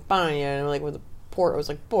like champagne, and like with port, I was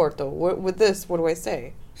like Porto. With this, what do I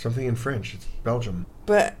say? Something in French. It's Belgium.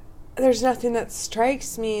 But there's nothing that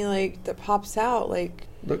strikes me like that pops out. Like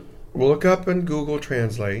look up in Google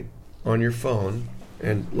Translate on your phone,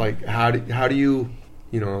 and like how do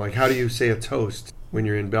you say a toast when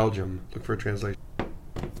you're in Belgium? Look for a translation.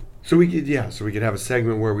 So we could have a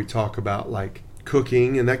segment where we talk about like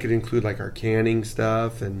cooking, and that could include like our canning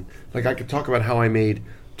stuff, and like I could talk about how I made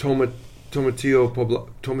tomatillo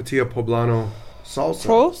poblano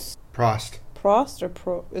salsa. Prost. Prost or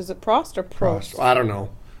pro? Is it Prost or Prost? I don't know.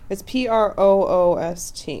 It's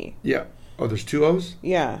Proost. Yeah. Oh, there's two O's?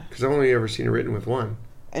 Yeah. Because I've only ever seen it written with one.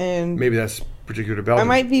 And maybe that's particular to Belgium. I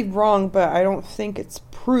might be wrong, but I don't think it's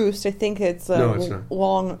Proust. I think it's no, it's not.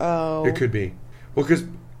 Long O. It could be. Well,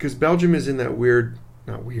 because Belgium is in that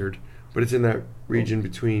not weird, but it's in that region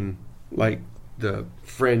between like the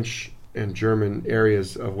French and German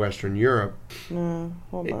areas of Western Europe. No,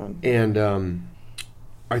 hold on. And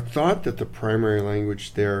I thought that the primary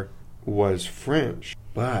language there was French,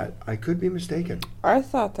 but I could be mistaken. I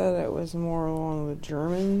thought that it was more along the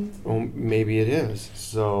German. Oh, maybe it is.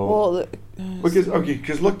 So,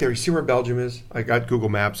 because look there, you see where Belgium is? I got Google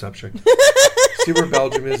Maps up. See where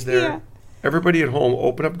Belgium is there? Yeah. Everybody at home,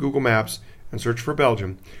 open up Google Maps and search for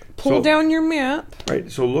Belgium. Pull down your map.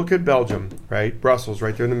 Right. So look at Belgium, right? Brussels,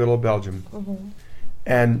 right there in the middle of Belgium. Mm-hmm.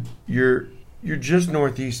 And you're just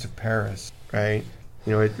northeast of Paris, right?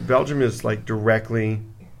 Belgium is like directly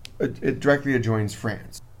adjoins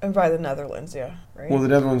France. And by the Netherlands, yeah, right? Well, the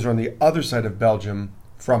Netherlands are on the other side of Belgium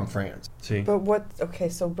from France. See? But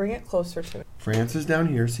so bring it closer to me. France is down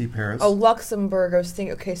here, see Paris. Oh, Luxembourg, I was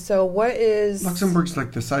thinking, okay, so what is... Luxembourg's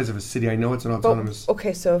like the size of a city. I know it's an autonomous...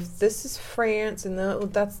 Okay, so if this is France and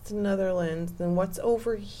that's the Netherlands, then what's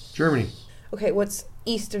over here? Germany. Okay, what's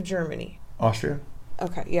east of Germany? Austria.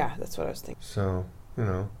 Okay, yeah, that's what I was thinking. So,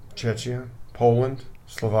 Czechia, Poland,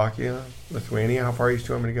 Slovakia, Lithuania. How far east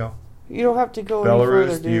do you want me to go? You don't have to go Belarus, any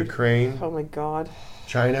further, dude. the Ukraine. Oh my God.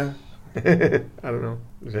 China. I don't know.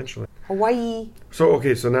 Eventually. Hawaii. So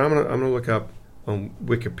now I'm gonna look up on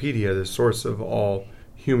Wikipedia, the source of all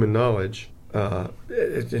human knowledge,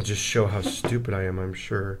 and just show how stupid I am. I'm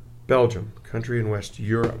sure Belgium, country in West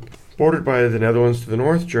Europe. Bordered by the Netherlands to the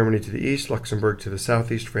north, Germany to the east, Luxembourg to the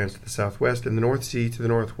southeast, France to the southwest, and the North Sea to the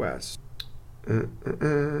northwest. Porque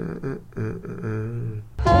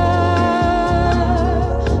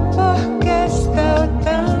estou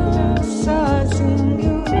tão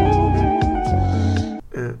sozinho.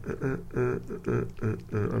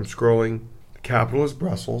 I'm scrolling. The capital is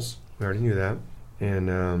Brussels. We already knew that. And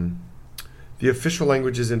the official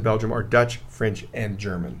languages in Belgium are Dutch, French, and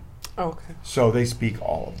German. Okay. So they speak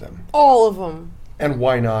all of them. All of them. And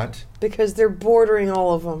why not? Because they're bordering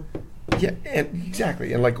all of them. Yeah, and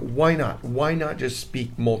exactly. And like, why not? Why not just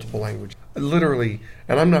speak multiple languages? Literally,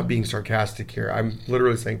 and I'm not being sarcastic here. I'm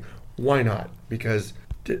literally saying, why not? Because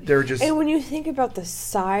they're just... And when you think about the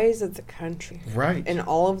size of the country, right, and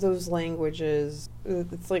all of those languages,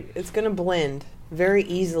 it's like it's going to blend very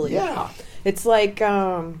easily. Yeah. It's like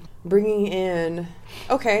bringing in...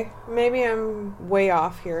 Okay, maybe I'm way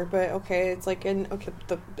off here, but okay, it's like in... Okay.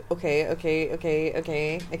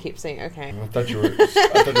 I keep saying okay. I thought you were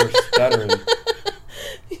stuttering.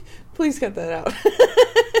 Please cut that out.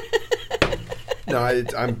 No,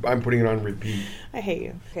 I'm putting it on repeat. I hate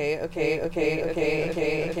you. Okay.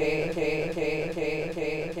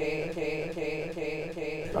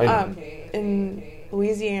 In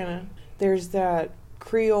Louisiana, there's that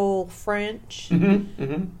Creole French.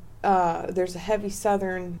 There's a heavy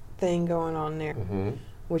Southern thing going on there,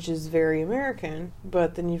 which is very American.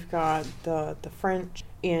 But then you've got the French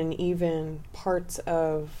and even parts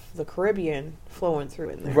of the Caribbean flowing through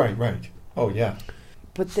in there. Right. Oh, yeah.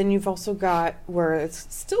 But then you've also got where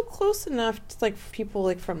it's still close enough to like people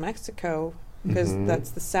like from Mexico, because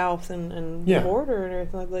that's the south and the border and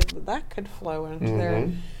everything like that could flow into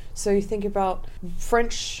there. So you think about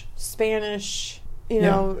French, Spanish, you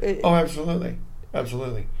know. Oh, absolutely.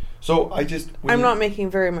 So I'm not making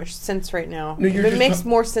very much sense right now. No, it makes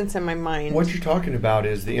more sense in my mind. What you're talking about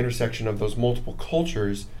is the intersection of those multiple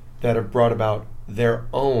cultures that have brought about their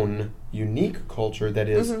own unique culture that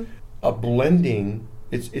is a blending.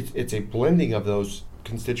 It's a blending of those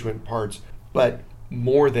constituent parts, but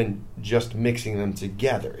more than just mixing them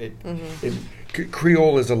together.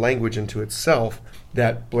 Creole is a language into itself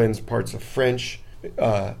that blends parts of French,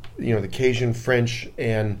 the Cajun French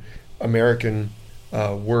and American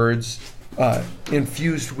words,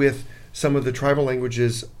 infused with some of the tribal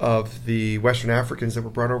languages of the Western Africans that were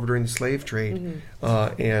brought over during the slave trade,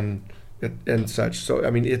 and such. So I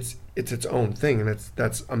mean, it's its own thing, and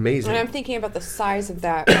that's amazing. And I'm thinking about the size of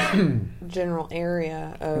that general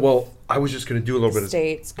area of well, I was just going to do a little bit of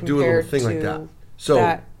states do a little thing like that.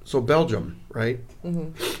 So Belgium, right?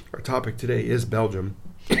 Our topic today is Belgium.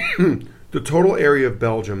 The total area of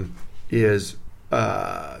Belgium is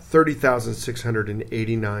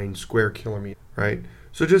 30,689 square kilometers, right?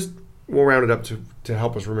 So we'll round it up to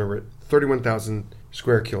help us remember it. 31,000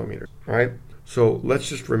 square kilometers, all right? So let's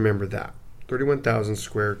just remember that. 31,000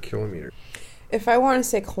 square kilometers. If I want to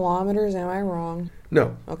say kilometers, am I wrong?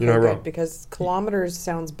 No, okay, you're not wrong. Because kilometers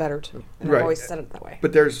sounds better to me. And right. I've always said it that way.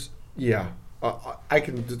 But I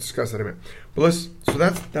can discuss that in a minute. But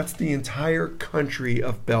that's the entire country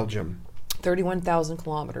of Belgium. 31,000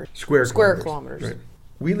 kilometers. Square kilometers. Right.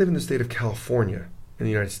 We live in the state of California in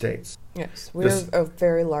the United States. Yes, we're a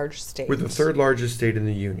very large state. We're the third largest state in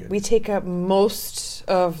the Union. We take up most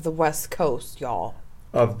of the West Coast, y'all.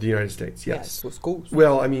 Of the United States, yes. West Coast.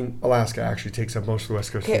 Well, I mean, Alaska actually takes up most of the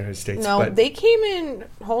West Coast of the United States. No, they came in...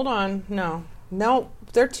 Hold on. No,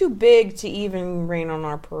 they're too big to even rain on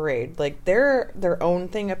our parade. Like, they're their own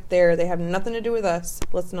thing up there. They have nothing to do with us.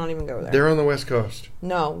 Let's not even go there. They're on the West Coast.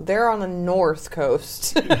 No, they're on the North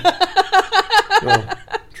Coast. Well,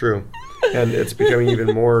 true. And it's becoming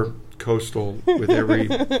even more coastal with every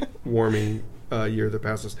warming year that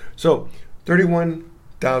passes. So,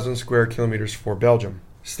 31,000 square kilometers for Belgium.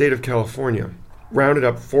 State of California, rounded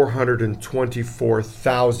up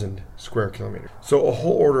 424,000 square kilometers. So a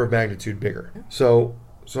whole order of magnitude bigger. So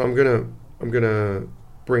I'm gonna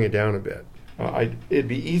bring it down a bit. It'd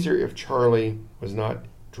be easier if Charlie was not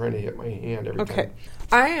trying to hit my hand every time. Okay.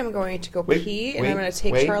 I am going to go pee, and I'm going to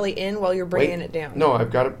take Charlie in while you're bringing it down. No,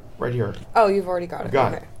 I've got it right here. Oh, you've already got it.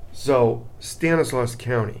 Got it. So, Stanislaus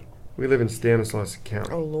County. We live in Stanislaus County.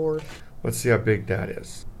 Oh, Lord. Let's see how big that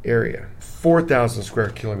is. Area. 4,000 square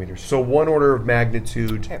kilometers. So, one order of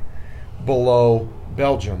magnitude below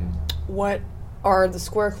Belgium. What are the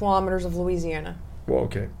square kilometers of Louisiana? Well,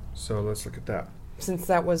 okay. So, let's look at that. Since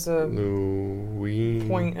that was a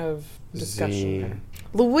point of discussion.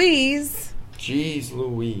 Louise. Jeez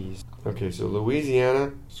Louise. Okay, so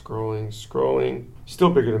Louisiana, scrolling. Still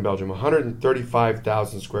bigger than Belgium.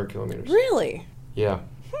 135,000 square kilometers. Really? Yeah.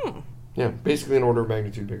 Yeah, basically an order of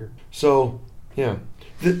magnitude bigger. So, yeah.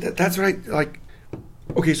 That's what I like.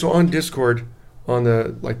 Okay, so on Discord, on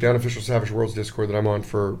the unofficial Savage Worlds Discord that I'm on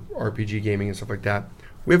for RPG gaming and stuff like that,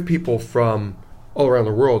 we have people from all around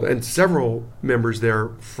the world, and several members there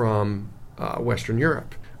from Western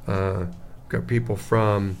Europe. Got people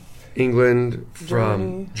from England,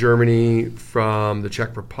 from Germany, from the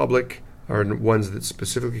Czech Republic, are ones that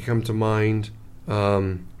specifically come to mind.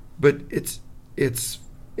 But it's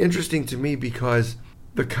interesting to me because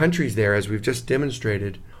the countries there, as we've just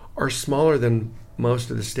demonstrated, are smaller than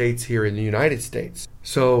most of the states here in the United States.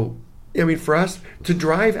 So, I mean, for us to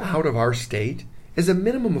drive out of our state is a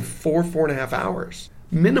minimum of 4.5 hours.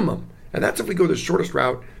 Minimum. And that's if we go the shortest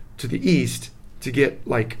route to the east to get,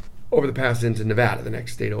 like, over the pass into Nevada, the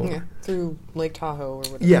next state over. Yeah, through Lake Tahoe or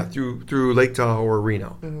whatever. Yeah, through Lake Tahoe or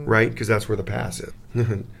Reno, right? Because that's where the pass is.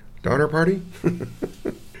 Donner party?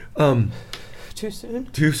 Too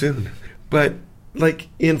soon? Too soon. But, like,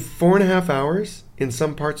 in 4.5 hours, in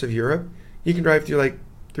some parts of Europe, you can drive through, like,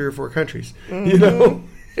 3 or 4 countries. You know?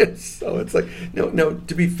 So it's like, no,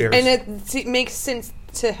 to be fair. And it makes sense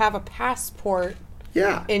to have a passport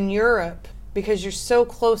in Europe because you're so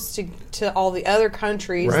close to all the other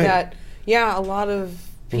countries that, a lot of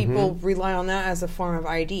people rely on that as a form of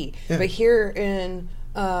ID. Yeah. But here in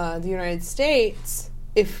the United States,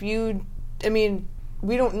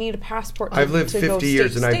 we don't need a passport to I've lived 50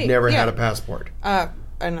 years and I've never had a passport.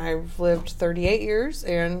 And I've lived 38 years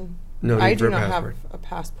and no I do not have a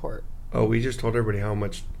passport. Oh, we just told everybody how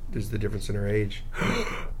much is the difference in our age.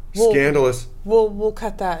 Scandalous. We'll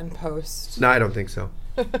cut that in post. No, I don't think so.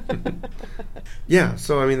 Yeah,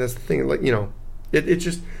 so I mean that's the thing. Like, you know,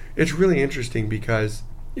 it's really interesting because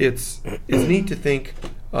it's neat to think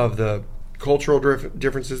of the cultural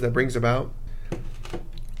differences that brings about.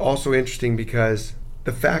 Also interesting because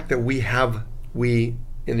the fact that we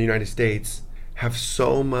in the United States have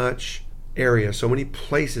so much area, so many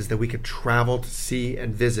places that we could travel to see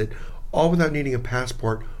and visit, all without needing a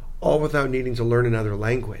passport, all without needing to learn another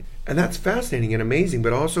language. And that's fascinating and amazing,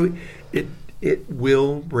 but also it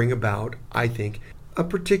will bring about, I think, a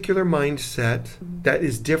particular mindset that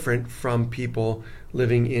is different from people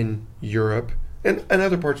living in Europe and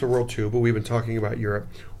other parts of the world too, but we've been talking about Europe,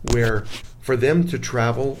 where for them to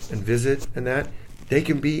travel and visit and that, they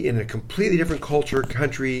can be in a completely different culture,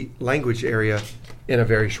 country, language area in a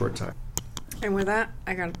very short time. And with that,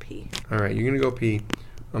 I gotta pee. All right, you're gonna go pee.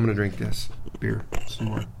 I'm gonna drink this beer some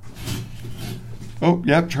more. Oh,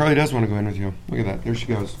 yep, Charlie does want to go in with you. Look at that. There she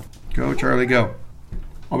goes. Go, Charlie, go.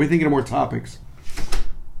 I'll be thinking of more topics.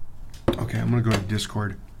 Okay, I'm gonna go to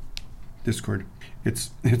Discord.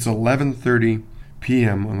 It's 11:30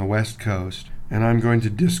 p.m. on the West Coast, and I'm going to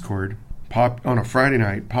Discord on a Friday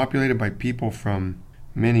night, populated by people from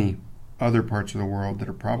many other parts of the world that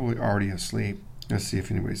are probably already asleep. Let's see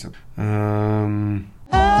if anybody's up. Oh,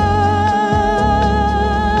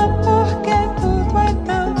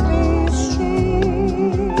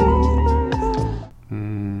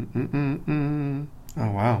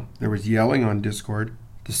 wow. There was yelling on Discord.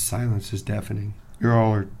 The silence is deafening. You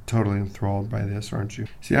all are totally enthralled by this, aren't you?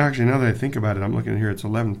 See, actually, now that I think about it, I'm looking here. It's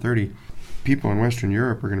 11:30. People in Western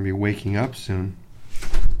Europe are going to be waking up soon.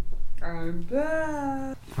 I'm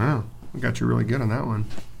back. Wow. I got you really good on that one.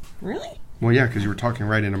 Really? Well, yeah, because you were talking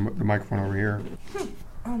right into the microphone over here.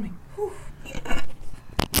 Oh, my.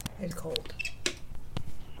 It's cold.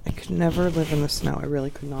 I could never live in the snow. I really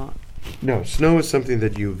could not. No, snow is something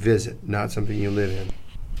that you visit, not something you live in.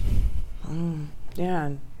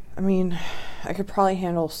 Yeah. I mean, I could probably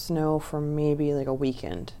handle snow for maybe like a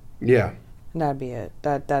weekend. Yeah. And that'd be it.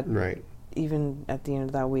 That right. Even at the end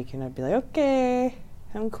of that weekend, I'd be like, okay,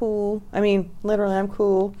 I'm cool. I mean, literally, I'm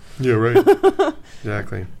cool. Yeah, right.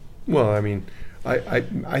 Exactly. Well, I mean,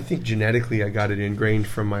 I think genetically I got it ingrained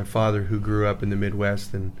from my father, who grew up in the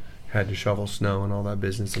Midwest and had to shovel snow and all that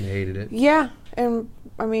business and hated it. Yeah, and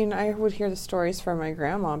I mean, I would hear the stories from my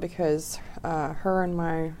grandma because her and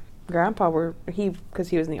my grandpa because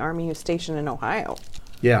he was in the Army, he was stationed in Ohio.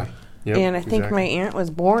 Yeah. Yep, and I think my aunt was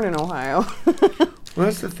born in Ohio. Well,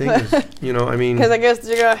 that's the thing is, I mean... Because I guess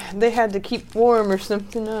they had to keep warm or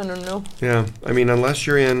something, I don't know. Yeah, I mean, unless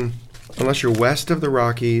you're west of the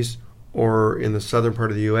Rockies or in the southern part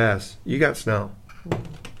of the U.S., you got snow.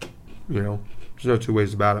 There's no two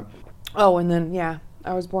ways about it. Oh, and then, yeah,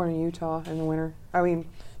 I was born in Utah in the winter. I mean,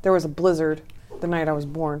 there was a blizzard the night I was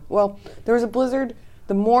born. Well, there was a blizzard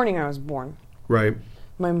the morning I was born. Right.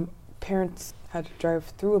 My parents had to drive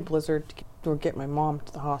through a blizzard to get my mom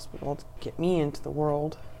to the hospital to get me into the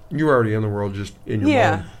world. You were already in the world, just in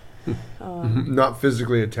your mom. Not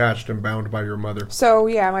physically attached and bound by your mother. So,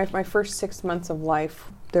 yeah, my first 6 months of life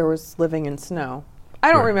there was living in snow.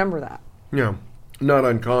 I don't Right. remember that. Yeah, not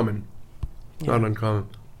uncommon. Yeah. Not uncommon.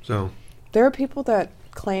 So There are people that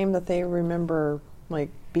claim that they remember like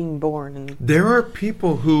being born, and there are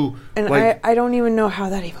people who like. I don't even know how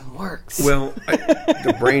that even works. Well,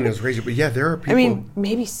 the brain is crazy, but yeah, there are people. I mean,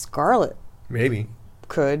 maybe Scarlett maybe,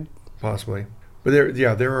 could. possibly, but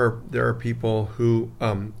there are people who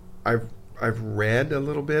I've read a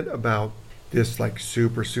little bit about this like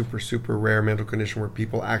super rare mental condition where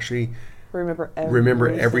people actually Remember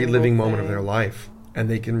every single living moment of thing. their life, and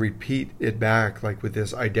they can repeat it back like with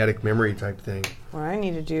this eidetic memory type thing. What I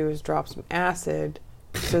need to do is drop some acid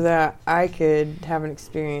so that I could have an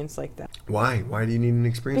experience like that. Why? Why do you need an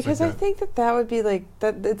experience Because like I that? think that would be like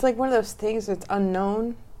that. It's like one of those things that's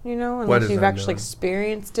unknown, you know, What unless is you've actually unknown?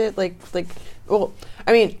 experienced it. Well,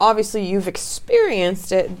 I mean, obviously you've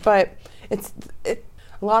experienced it, but a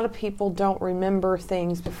lot of people don't remember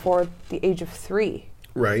things before the age of 3.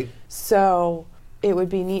 Right. So it would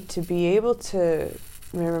be neat to be able to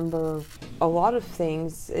remember a lot of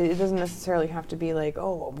things. It doesn't necessarily have to be like,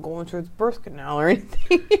 oh, I'm going through the birth canal or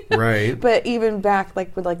anything. Right. But even back,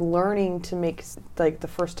 like with like learning to make, like the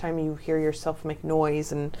first time you hear yourself make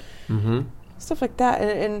noise and Mm-hmm. stuff like that,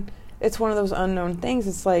 and it's one of those unknown things.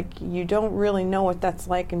 It's like you don't really know what that's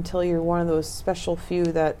like until you're one of those special few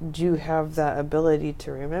that do have that ability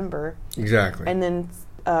to remember. Exactly. And then,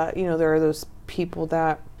 there are those people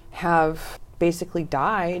that have basically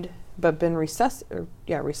died but been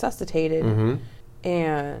resuscitated. Mm-hmm.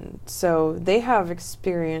 And so they have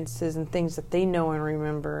experiences and things that they know and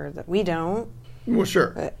remember that we don't. Well,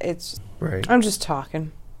 sure. It's Right. I'm just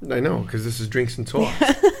talking. I know, because this is Drinks and Talk.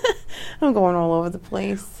 I'm going all over the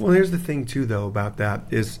place. Well, here's the thing, too, though, about that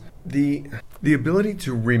is the ability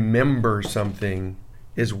to remember something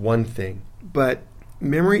is one thing, but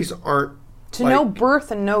memories aren't To like, know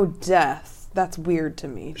birth and know death, that's weird to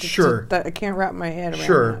me. Sure. That I can't wrap my head around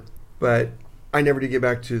Sure, that. but I never did get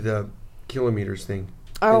back to the kilometers thing.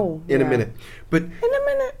 Oh, in a yeah. minute. But In a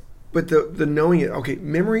minute. But the knowing it, okay,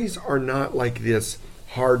 memories are not like this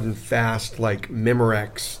hard and fast, like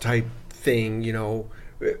Memorex type thing, you know.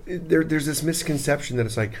 There's this misconception that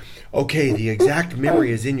it's like, okay, the exact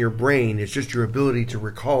memory is in your brain, it's just your ability to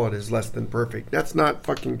recall it is less than perfect. That's not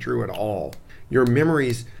fucking true at all. Your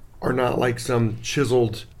memories are not like some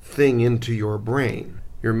chiseled thing into your brain.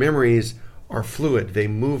 Your memories are fluid, they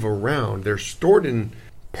move around, they're stored in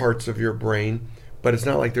parts of your brain, but it's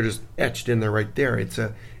not like they're just etched in there right there.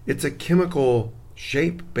 It's a chemical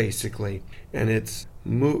shape basically, and it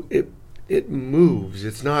moves.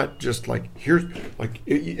 It's not just like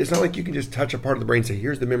it's not like you can just touch a part of the brain and say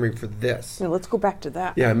here's the memory for this. Yeah, let's go back to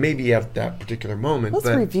that. Yeah, maybe at that particular moment. Let's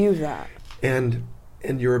but, review that. And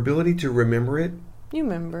your ability to remember it, You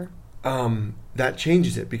remember. that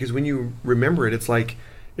changes it, because when you remember it, it's like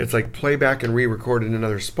playback and re-record in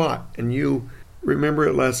another spot, and you remember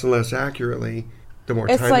it less and less accurately the more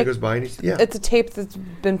It's time like- that goes by. And It's a tape that's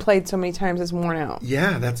been played so many times it's worn out.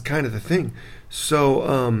 Yeah, that's kind of the thing.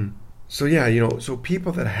 So yeah, so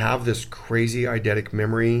people that have this crazy eidetic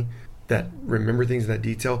memory that remember things in that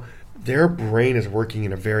detail, their brain is working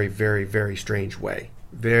in a very, very, very strange way.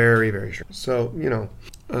 Very, very strange. So,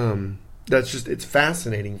 it's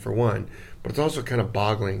fascinating for one, but it's also kind of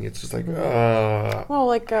boggling. It's just like, Well,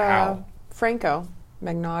 like How? Franco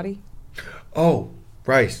Magnotti. oh,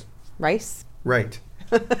 rice. Rice? Right.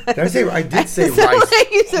 Did I say? I did say rice.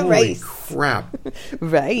 You said Holy rice. crap!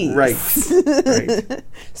 Rice. Right.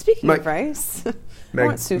 Speaking Mag- of rice, I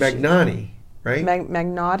want sushi. Magnani, right?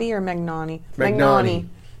 Magnotti or Magnani? Magnani.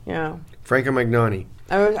 Yeah. Franco Magnani.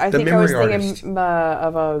 I The think I was memory thinking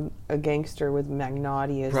of a gangster with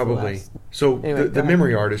Magnotti as the Probably. last. So Anyway, the go ahead.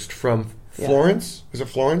 memory artist from Yeah. Florence, is it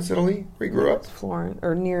Florence, Italy, where he grew up? Florence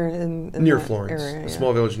or near in Near that Florence, area, a yeah.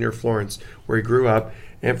 small village near Florence, where he grew up.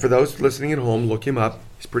 And for those listening at home, look him up.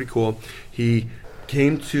 He's pretty cool. He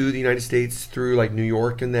came to the United States through like New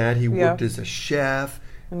York and that. He Yeah. worked as a chef.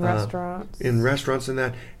 In restaurants. In restaurants and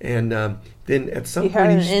that. And then at some He point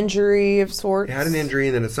had an injury of sorts. He had an injury,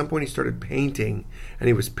 and then at some point he started painting, and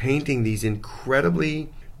he was painting these incredibly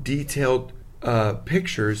detailed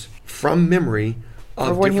pictures from memory of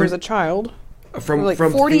Or when he was a different child. from Like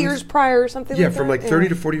from 40 things- years prior or something Yeah, like that. from like 30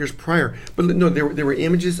 to 40 years prior. But no, there were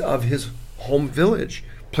images of his home village,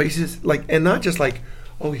 places like, and not just like,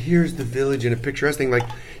 oh, here's the village in a picturesque thing. Like,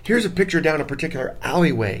 here's a picture down a particular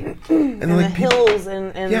alleyway, and, And like the people- hills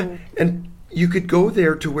and yeah, and you could go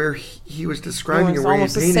there to where he was it describing was and where he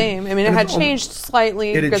almost the painted. same. I mean, it And had it's almost- changed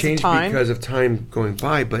slightly It had because changed of time. because of time going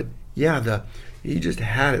by, but yeah, he just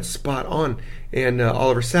had it spot on. And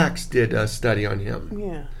Oliver Sacks did a study on him.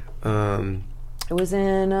 Yeah. It was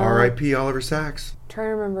in... R.I.P. Oliver Sacks. Trying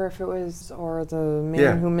to remember if it was... Or the man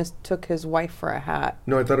Yeah. who mistook his wife for a hat.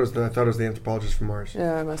 No, I thought it was the anthropologist from Mars.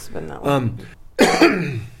 Yeah, it must have been that one. But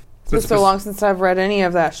It's been so long since I've read any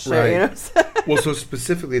of that shit, Right. you know? Well, so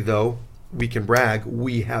specifically, though, we can brag,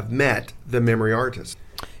 we have met the memory artist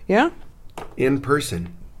Yeah? in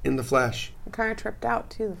person, in the flesh. I kind of tripped out,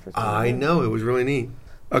 too, the first time. I know, it was really neat.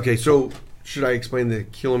 Okay, so should I explain the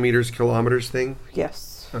kilometers thing?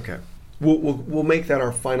 Yes. Okay. We'll make that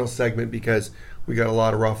our final segment because we got a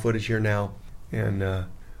lot of raw footage here now. And,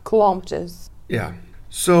 Kilometers. yeah.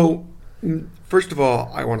 So, first of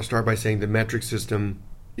all, I want to start by saying the metric system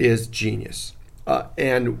is genius.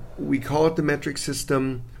 And we call it the metric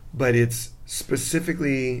system, but it's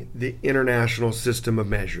specifically the international system of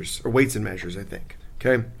measures, or weights and measures, I think.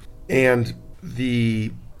 Okay? And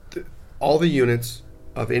all the units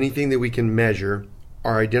of anything that we can measure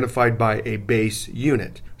are identified by a base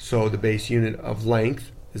unit. So the base unit of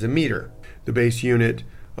length is a meter. The base unit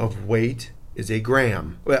of weight is a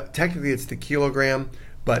gram. Well, technically it's the kilogram,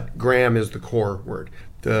 but gram is the core word.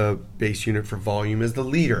 The base unit for volume is the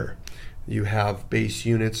liter. You have base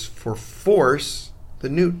units for force, the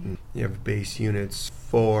Newton. You have base units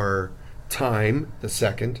for time, the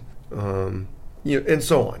second, and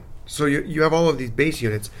so on. So you have all of these base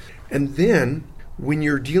units. And then when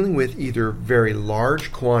you're dealing with either very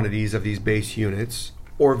large quantities of these base units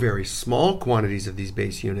or very small quantities of these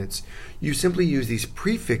base units, you simply use these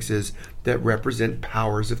prefixes that represent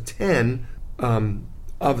powers of 10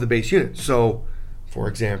 of the base unit. So, for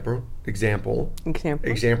example,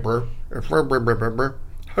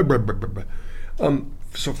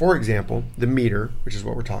 so for example, the meter, which is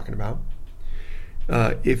what we're talking about,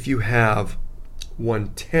 if you have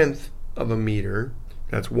 1/10 of a meter,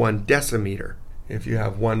 that's 1 decimeter. If you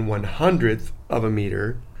have 1/100th of a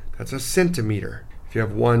meter, that's a centimeter. If you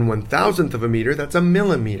have 1/1000th of a meter, that's a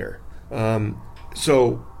millimeter. And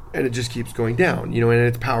it just keeps going down, and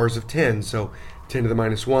it's powers of 10. So 10 to the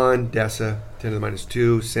minus 1, deci, 10 to the minus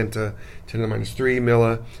 2, centa, 10 to the minus 3,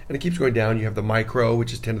 milli, and it keeps going down. You have the micro,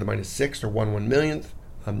 which is 10 to the minus 6, or 1/1,000,000th.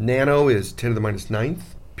 Nano is 10 to the minus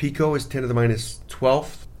 9th. Pico is 10 to the minus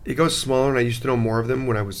 12th. It goes smaller, and I used to know more of them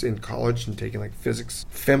when I was in college and taking like physics.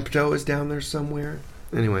 Femto is down there somewhere.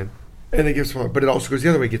 Anyway, and it gets smaller, but it also goes the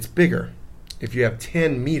other way, it gets bigger. If you have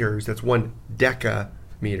 10 meters, that's 1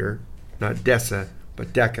 decameter, not deca,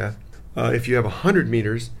 but deca. If you have 100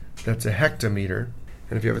 meters, that's a hectometer.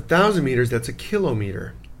 And if you have 1,000 meters, that's a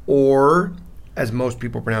kilometer. Or, as most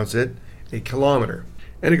people pronounce it, a kilometer.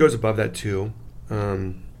 And it goes above that too.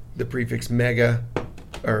 The prefix mega,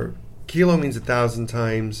 or kilo means 1,000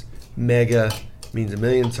 times. Mega means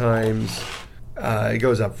 1,000,000 times. It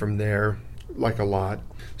goes up from there, like a lot.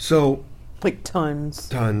 So, Like tons.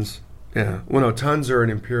 tons. Yeah. Well, no, tons are an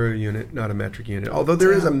imperial unit, not a metric unit. Although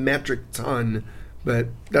there is a metric ton, but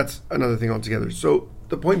that's another thing altogether. So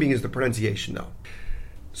the point being is the pronunciation, though.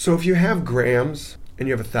 So if you have grams and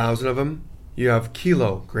you have 1,000 of them, you have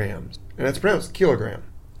kilograms. And that's pronounced kilogram.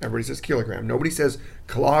 Everybody says kilogram. Nobody says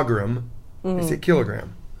kilogram. They say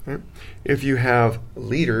kilogram. Right? If you have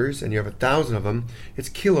liters and you have 1,000 of them, it's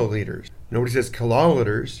kiloliters. Nobody says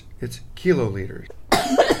kiloliters. It's kiloliters.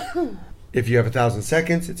 If you have 1,000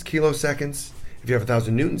 seconds, it's kiloseconds. If you have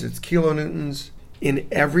 1,000 newtons, it's kilonewtons. In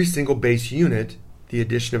every single base unit, the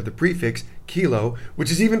addition of the prefix kilo, which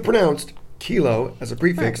is even pronounced kilo as a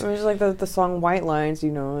prefix. Right. It's like the song White Lines,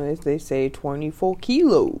 if they say 24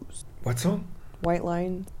 kilos. What song? White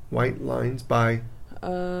Lines. White Lines by?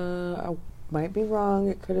 I might be wrong.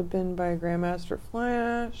 It could have been by Grandmaster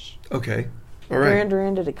Flash. Okay. All right. Duran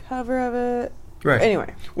Duran did a cover of it. Right.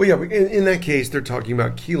 Anyway. Well, yeah, in that case, they're talking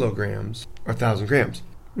about kilograms or 1,000 grams.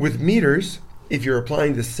 With meters, if you're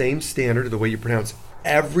applying the same standard to the way you pronounce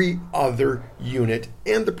every other unit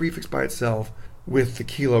and the prefix by itself with the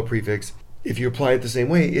kilo prefix, if you apply it the same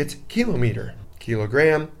way, it's kilometer,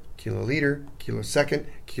 kilogram, kiloliter, kilosecond,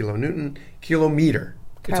 kilonewton, kilometer.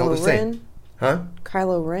 It's all the same. Huh?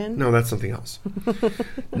 Kylo Ren? No, that's something else.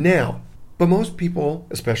 Now, but most people,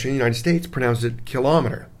 especially in the United States, pronounce it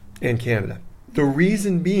kilometer, and Canada. The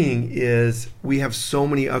reason being is we have so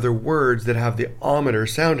many other words that have the ometer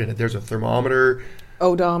sound in it. There's a thermometer,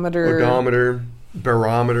 odometer,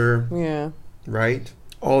 barometer, yeah, right?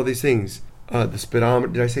 All of these things. The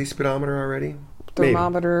speedometer. Did I say speedometer already?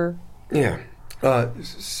 Thermometer. Maybe. Yeah.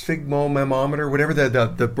 Sphygmomanometer, whatever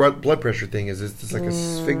the blood pressure thing is. It's like a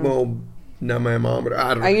sphygmomanometer.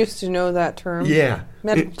 I don't know. I used to know that term. Yeah.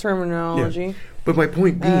 Medical terminology. Yeah. But my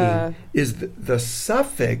point being is the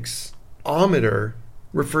suffix ometer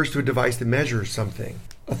refers to a device that measures something.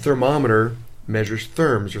 A thermometer measures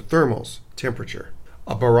therms or thermals, temperature.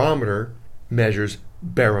 A barometer measures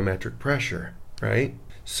barometric pressure, right?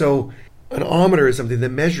 So an ohmmeter is something that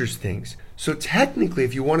measures things. So technically,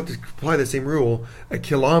 if you wanted to apply the same rule, a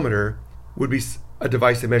kilometer would be a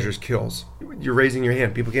device that measures kills. You're raising your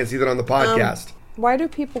hand. People can't see that on the podcast. Why do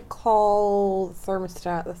people call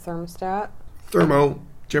thermostat the thermostat? Thermo,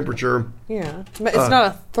 temperature. Yeah. But it's not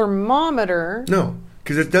a thermometer. No,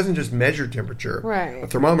 because it doesn't just measure temperature. Right. A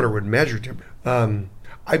thermometer would measure temperature.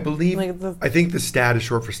 I believe, I think the stat is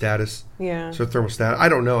short for status. Yeah. So thermostat. I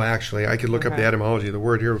don't know, actually. I could look up the etymology of the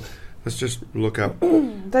word here. Let's just look up.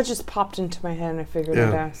 That just popped into my head and I figured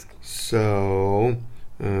I'd ask. So,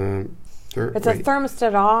 it's a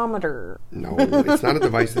thermostatometer. No, it's not a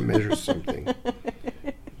device that measures something.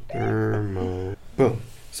 Boom.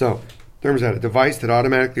 So, thermostat, a device that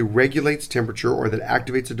automatically regulates temperature or that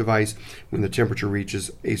activates a device when the temperature reaches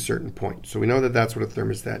a certain point. So we know that that's what a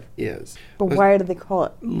thermostat is. But why do they call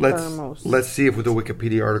it thermos? Let's see if the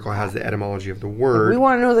Wikipedia article has the etymology of the word. We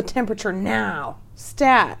want to know the temperature now.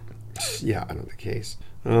 Stat. Yeah, I know the case.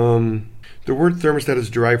 The word thermostat is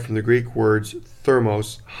derived from the Greek words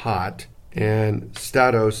thermos, hot, and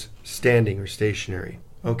statos, standing or stationary.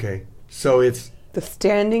 Okay, so it's... the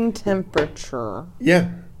standing temperature.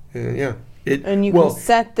 Yeah. And you can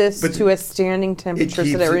set this to a standing temperature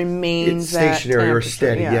so that it remains stationary or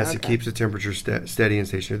steady. Yeah, yes, it keeps the temperature steady and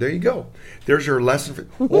stationary. There you go. There's your lesson.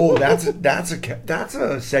 That's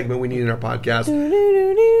a segment we need in our podcast.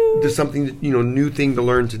 There's something new thing to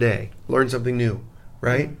learn today. Learn something new,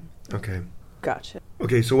 right? Okay. Gotcha.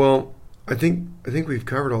 Okay, so I think we've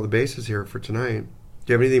covered all the bases here for tonight.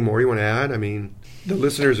 Do you have anything more you want to add? I mean, the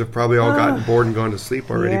listeners have probably all gotten bored and gone to sleep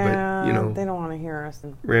already, but they don't want to hear us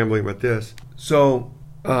rambling about this. So,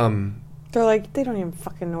 they're like, they don't even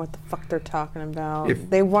fucking know what the fuck they're talking about.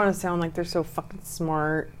 They want to sound like they're so fucking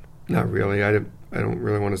smart. Not really. I don't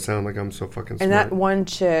really want to sound like I'm so fucking smart. And that one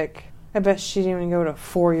chick, I bet she didn't even go to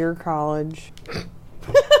 4-year college.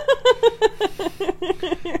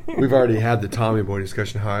 We've already had the Tommy Boy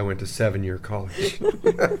discussion how I went to 7-year college.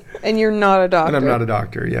 And you're not a doctor. And I'm not a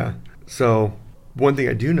doctor, yeah. So, one thing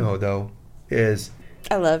I do know, though, is...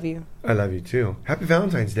 I love you. I love you, too. Happy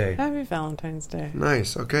Valentine's Day. Happy Valentine's Day.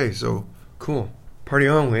 Nice. Okay, so, cool. Party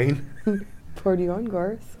on, Wayne. Party on,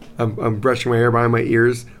 Garth. I'm brushing my hair behind my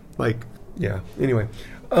ears. Anyway.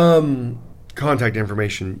 Contact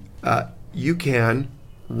information. You can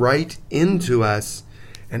write into us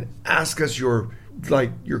and ask us your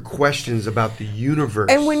questions about the universe.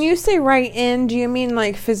 And when you say write in, do you mean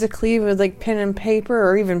like physically with like pen and paper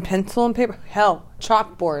or even pencil and paper? Hell,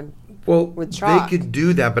 chalkboard. Well, with chalk. They could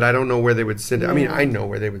do that, but I don't know where they would send it. I mean, I know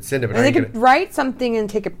where they would send it, but they could write something and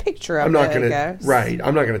take a picture of I guess. Right.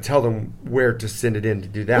 I'm not going to tell them where to send it in to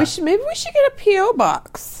do that. Maybe we should get a P.O.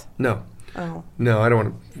 box. No. Oh. No, I don't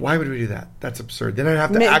want to. Why would we do that? That's absurd. Then I'd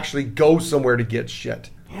have to actually go somewhere to get shit.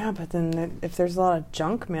 Yeah, but then if there's a lot of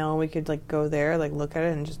junk mail, we could go there, look at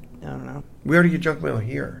it and just, I don't know. We already get junk mail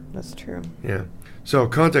here. That's true. Yeah. So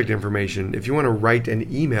contact information, if you want to write an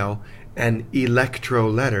email, an electro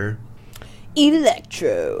letter.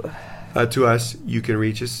 Electro. To us, you can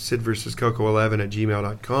reach us,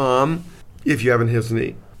 sidvscoco11@gmail.com. If you haven't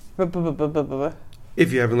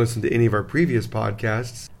listened to any of our previous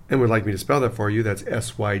podcasts and would like me to spell that for you, that's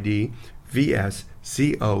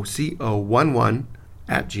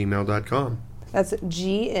SYDVSCOCO11@gmail.com. That's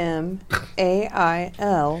GMAIL.com.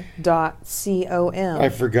 I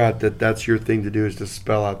forgot that's your thing to do, is to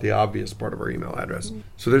spell out the obvious part of our email address.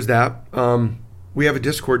 So there's that. We have a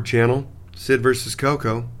Discord channel, Sid vs.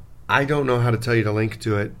 Coco. I don't know how to tell you to link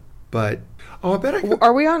to it, but I bet I can.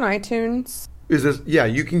 Are we on iTunes? Is this? Yeah,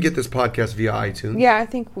 you can get this podcast via iTunes. Yeah, I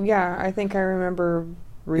think I remember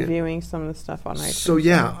reviewing some of the stuff on iTunes. So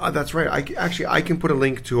that's right. I can put a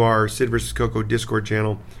link to our Sid vs. Coco Discord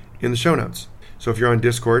channel in the show notes. So if you're on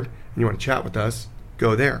Discord and you want to chat with us,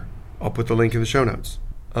 go there. I'll put the link in the show notes.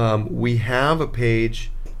 We have a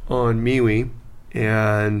page on MeWe,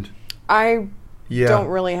 and I don't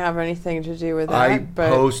really have anything to do with that.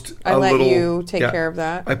 I let you take care of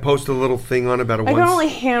that. I post a little thing on about it I once. can only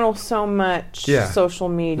handle so much social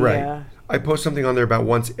media. Right. I post something on there about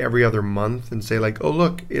once every other month and say oh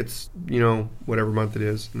look, it's whatever month it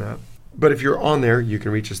is and that. But if you're on there, you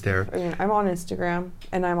can reach us there. I'm on Instagram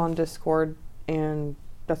and I'm on Discord, and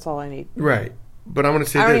that's all I need. Right. But I'm going to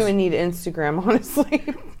say I don't even need Instagram, honestly.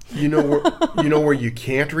 You know where you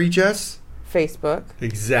can't reach us? Facebook.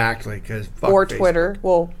 Exactly, or Twitter.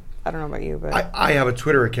 Well, I don't know about you, but I have a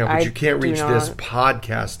Twitter account, but you can't reach this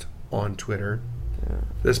podcast on Twitter. Yeah.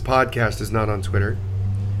 This podcast is not on Twitter.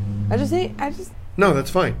 No, that's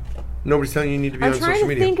fine. Nobody's telling you need to be on social media. I'm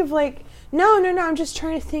trying to think of No. I'm just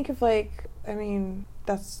trying to think of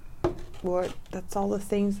that's that's all the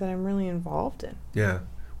things that I'm really involved in. Yeah.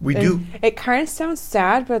 We And do. It kind of sounds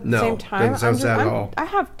sad, but at the No, same time, doesn't sound sad at all. I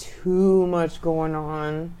have too much going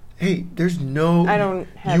on. Hey, there's no... I don't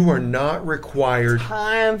have You are not required...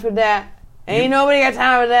 time for that. Ain't nobody got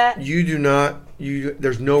time for that. You do not...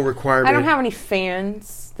 There's no requirement... I don't have any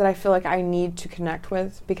fans that I feel like I need to connect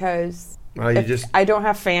with because if I don't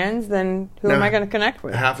have fans, then who am I going to connect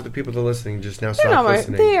with? Half of the people that are listening just now They're stop not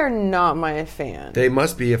listening. they are not my fans. They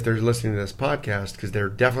must be if they're listening to this podcast because they're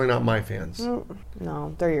definitely not my fans.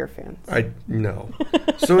 No, they're your fans. No.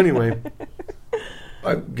 So anyway,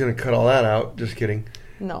 I'm going to cut all that out. Just kidding.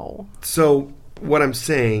 No. So what I'm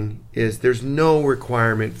saying is there's no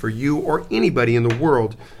requirement for you or anybody in the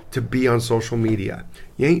world to be on social media.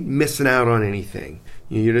 You ain't missing out on anything.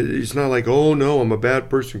 It's not like, oh no, I'm a bad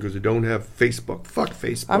person because I don't have Facebook. Fuck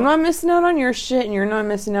Facebook. I'm not missing out on your shit, and you're not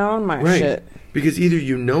missing out on my shit. Because either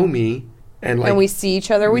you know me, and we see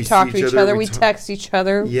each other, we talk to each other, we text each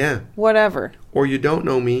other, whatever. Or you don't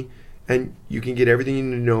know me, and you can get everything you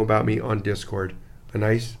need to know about me on Discord. A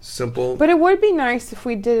nice, simple... But it would be nice if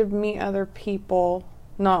we did meet other people,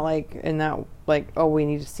 not like in that, like, oh, we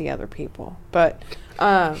need to see other people. But,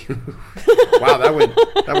 wow, that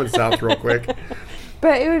went south real quick.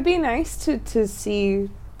 But it would be nice to see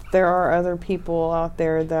there are other people out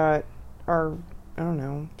there that are, I don't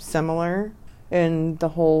know, similar in the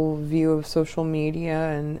whole view of social media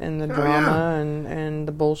and the drama and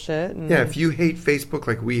the bullshit. And if you hate Facebook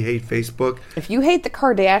like we hate Facebook. If you hate the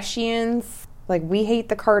Kardashians like we hate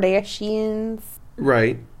the Kardashians.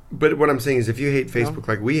 Right. But what I'm saying is if you hate Facebook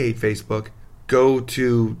like we hate Facebook, go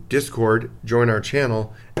to Discord, join our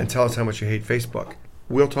channel, and tell us how much you hate Facebook.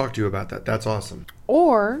 We'll talk to you about that. That's awesome.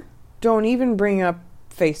 Or don't even bring up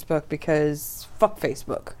Facebook because fuck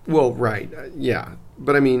Facebook. Well, right. Yeah.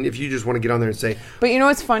 But I mean, if you just want to get on there and say... But you know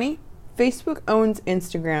what's funny? Facebook owns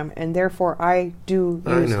Instagram, and therefore I do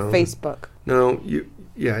use Facebook. No,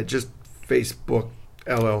 just Facebook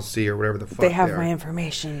LLC or whatever the fuck they have my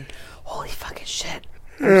information. Holy fucking shit.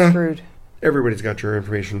 I'm screwed. Everybody's got your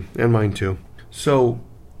information, and mine too. So,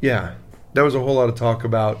 yeah. That was a whole lot of talk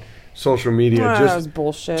about... social media, that was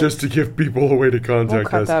bullshit. Just to give people a way to contact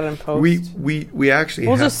us. We'll cut that in post. We actually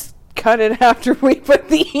we'll just cut it after we put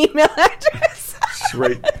the email address.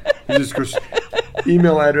 Right. You just go,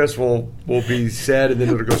 email address will be said, and then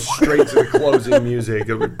it'll go straight to the closing music.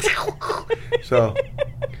 It'll be, so.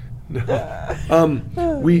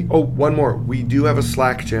 One more. We do have a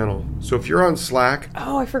Slack channel. So if you're on Slack.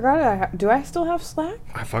 Oh, I forgot. Do I still have Slack?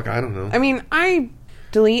 I don't know. I mean, I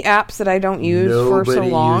delete apps that I don't use for so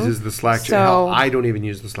long. Nobody uses the Slack channel. I don't even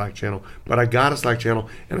use the Slack channel. But I got a Slack channel,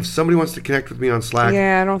 and if somebody wants to connect with me on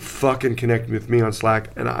Slack, fucking connect with me on Slack,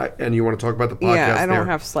 and you want to talk about the podcast Yeah, I don't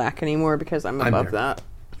have Slack anymore because I'm above that.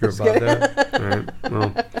 You're above that? All right.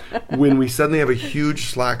 Well, when we suddenly have a huge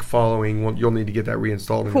Slack following, you'll need to get that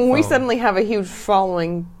reinstalled. When we suddenly have a huge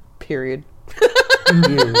following, period.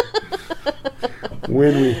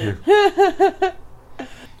 When we...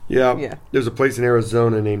 Yeah, there's a place in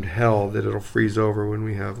Arizona named Hell that it'll freeze over when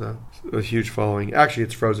we have a huge following. Actually,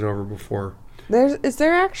 it's frozen over before. Is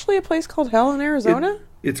there actually a place called Hell in Arizona?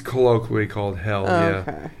 It's colloquially called Hell,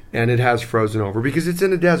 Okay. And it has frozen over because it's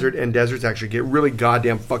in a desert, and deserts actually get really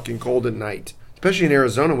goddamn fucking cold at night. Especially in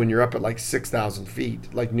Arizona when you're up at like 6,000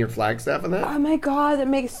 feet, like near Flagstaff and that. Oh my god, that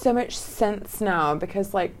makes so much sense now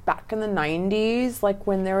because like back in the 90s, like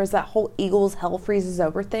when there was that whole Eagles Hell freezes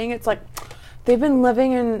over thing, it's like... They've been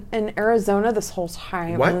living in Arizona this whole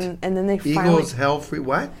time. What? And then they finally... Eagles Hell Freeze...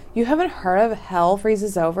 What? You haven't heard of Hell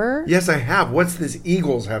Freezes Over? Yes, I have. What's this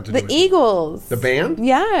Eagles have to do with it? The Eagles. The band?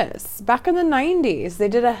 Yes. Back in the 90s. They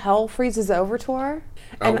did a Hell Freezes Over tour.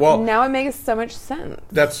 And now it makes so much sense.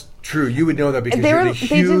 That's true. You would know that because you're a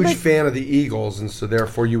huge fan of the Eagles, and so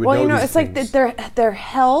therefore you would know these things. Like their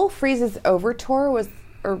Hell Freezes Over tour was...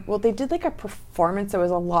 they did like a performance that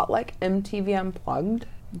was a lot like MTV Unplugged.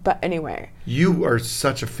 But anyway. You are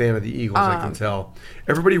such a fan of the Eagles, I can tell.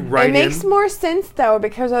 Everybody write in. It makes more sense, though,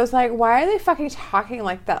 because I was like, why are they fucking talking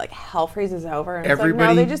like that? Like, Hell freezes over. And it's like,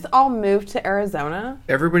 no, they just all moved to Arizona.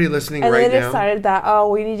 Everybody listening right now. And they decided that,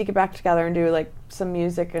 we need to get back together and do, like, some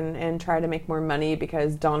music and try to make more money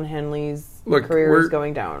because Don Henley's career is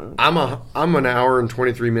going down. I'm an hour and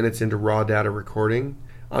 23 minutes into raw data recording.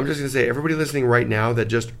 I'm just going to say, everybody listening right now that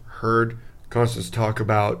just heard Constance talk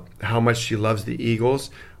about how much she loves the Eagles,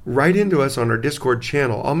 write into us on our Discord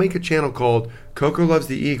channel. I'll make a channel called Coco Loves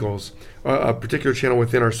the Eagles, a particular channel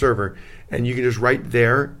within our server, and you can just write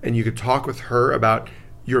there and you can talk with her about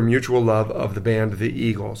your mutual love of the band The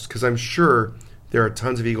Eagles, because I'm sure there are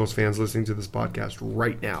tons of Eagles fans listening to this podcast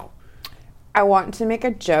right now. I want to make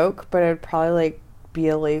a joke, but it would probably be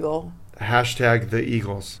illegal. Hashtag the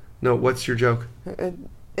Eagles. No, what's your joke? It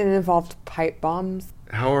involved pipe bombs.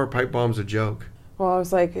 How are pipe bombs a joke? Well, I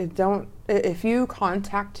was like, if you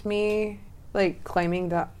contact me, like, claiming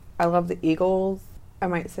that I love the Eagles, I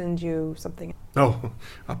might send you something. Oh,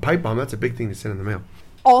 a pipe bomb, that's a big thing to send in the mail.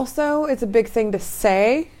 Also, it's a big thing to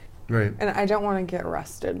say, Right. and I don't want to get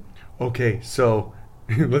arrested. Okay, so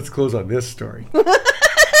let's close on this story.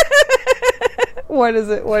 What is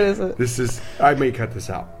it? This is, I may cut this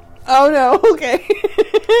out. Oh, no, okay.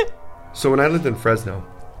 So when I lived in Fresno,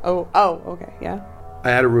 Oh, okay, yeah. I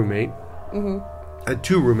had a roommate. I had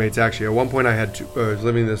 2 roommates, actually. At one point, I was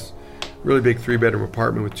living in this really big 3-bedroom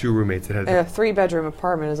apartment with 2 roommates. That had A 3-bedroom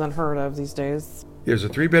apartment is unheard of these days. There's a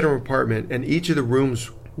 3-bedroom apartment, and each of the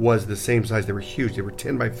rooms was the same size. They were huge. They were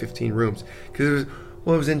 10 by 15 rooms. Because it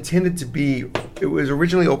was intended to be, it was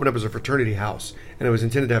originally opened up as a fraternity house, and it was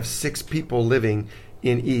intended to have 6 people living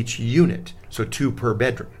in each unit, so 2 per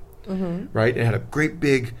bedroom. Right? It had a great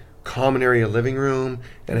big common area living room,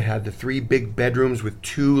 and it had the 3 big bedrooms with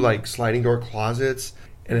 2 like sliding door closets,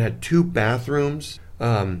 and it had 2 bathrooms.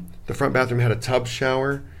 The front bathroom had a tub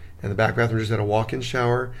shower, and the back bathroom just had a walk-in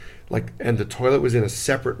shower. And the toilet was in a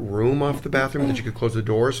separate room off the bathroom that you could close the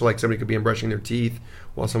door, so like somebody could be in brushing their teeth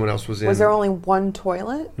while someone else was in. Was there only one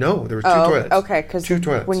toilet? No, there was 2 toilets. Okay, because 2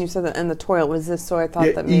 toilets. when you said that in the toilet, was this so I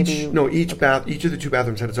thought that maybe... Each of the 2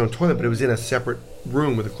 bathrooms had its own toilet, but it was in a separate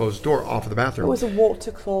room with a closed door off of the bathroom. It was a wall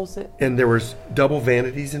to close it. And there was double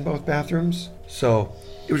vanities in both bathrooms, so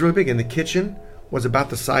it was really big. And the kitchen was about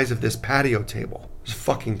the size of this patio table. It was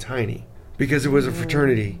fucking tiny because it was a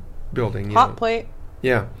fraternity building. Hot plate.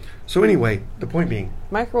 Yeah. So anyway, the point being.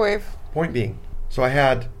 Microwave. So I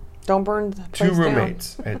had Don't burn the place 2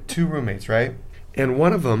 roommates. I had 2 roommates, right? And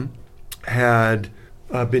one of them had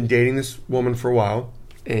been dating this woman for a while,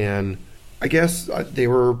 and I guess they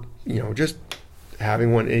were, just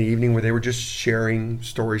having one evening where they were just sharing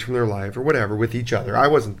stories from their life or whatever with each other. I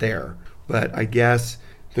wasn't there, but I guess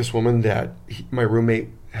this woman that my roommate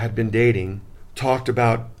had been dating talked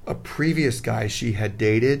about a previous guy she had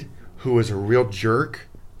dated who was a real jerk,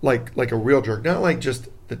 like a real jerk, not like just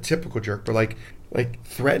the typical jerk, but like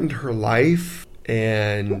threatened her life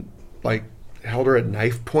and like held her at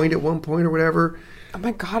knife point at one point or whatever. Oh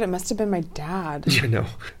my God, it must have been my dad. Yeah, no.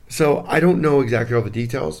 So I don't know exactly all the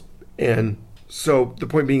details. And so the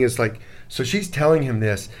point being is so she's telling him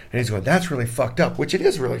this and he's going, that's really fucked up, which it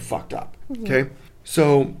is really fucked up. Okay.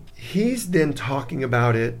 So he's then talking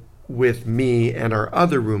about it with me and our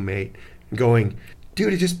other roommate going,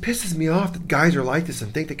 dude, it just pisses me off that guys are like this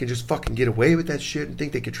and think they can just fucking get away with that shit and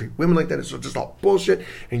think they can treat women like that. It's just all bullshit,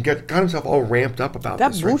 and got himself all ramped up about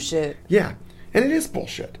that this. Bullshit. Right? Yeah, and it is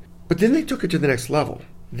bullshit. But then they took it to the next level.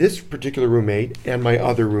 This particular roommate and my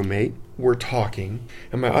other roommate were talking,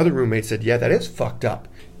 and my other roommate said, yeah, that is fucked up.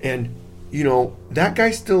 And, that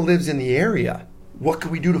guy still lives in the area. What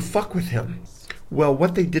can we do to fuck with him? Well,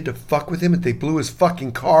 what they did to fuck with him is they blew his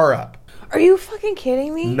fucking car up. Are you fucking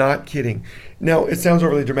kidding me? Not kidding. Now, it sounds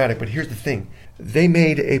overly dramatic, but here's the thing. They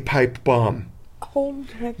made a pipe bomb. Oh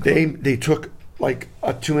my God. They took like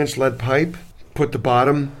a 2-inch lead pipe, put the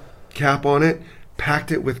bottom cap on it,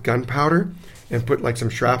 packed it with gunpowder, and put like some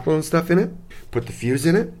shrapnel and stuff in it, put the fuse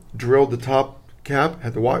in it, drilled the top cap,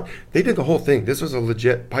 had the wire. They did the whole thing. This was a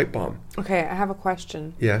legit pipe bomb. Okay, I have a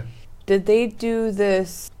question. Yeah. Did they do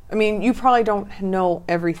this? I mean, you probably don't know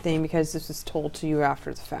everything because this was told to you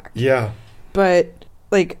after the fact. Yeah. But,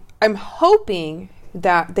 I'm hoping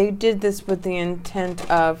that they did this with the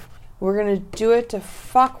intent of, we're going to do it to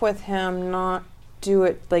fuck with him, not do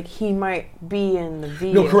it like he might be in the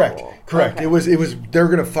vehicle. No, correct. Okay. It was. They were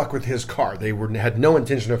gonna fuck with his car. They had no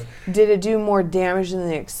intention of. Did it do more damage than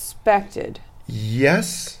they expected?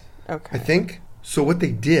 Yes. Okay. I think so. What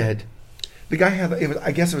they did, the guy had.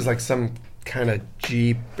 I guess it was like some kind of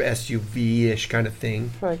Jeep SUV-ish kind of thing.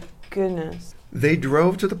 For goodness. They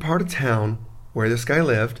drove to the part of town where this guy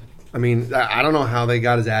lived. I mean, I don't know how they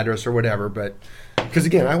got his address or whatever, but because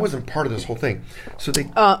again, I wasn't part of this whole thing. So they.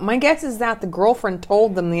 My guess is that the girlfriend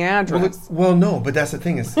told them the address. Well, no, but that's the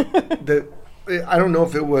thing is, I don't know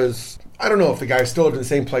if it was. I don't know if the guy still lived in the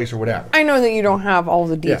same place or whatever. I know that you don't have all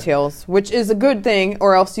the details, which is a good thing,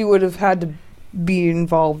 or else you would have had to be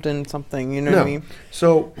involved in something. You know what I mean?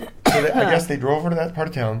 So I guess they drove over to that part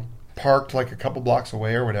of town, parked like a couple blocks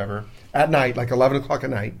away or whatever at night, like 11 o'clock at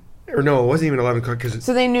night. Or no, it wasn't even 11 o'clock because.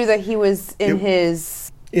 So they knew that he was in his.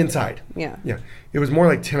 Inside. Yeah. Yeah. It was more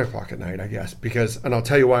like 10 o'clock at night, I guess, and I'll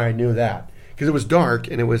tell you why I knew that. Because it was dark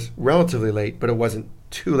and it was relatively late, but it wasn't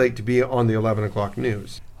too late to be on the 11 o'clock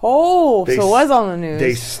news. Oh, so it was on the news.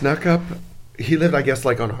 They snuck up. He lived, I guess,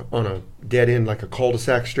 like on a dead end, like a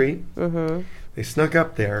cul-de-sac street. Mm-hmm. They snuck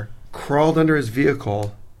up there, crawled under his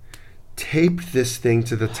vehicle, taped this thing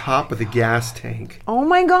to the top of the gas tank. Oh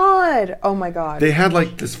my god. Oh my god. They had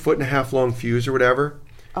like this 1.5 foot long fuse or whatever.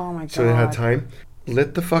 Oh my god. So they had time.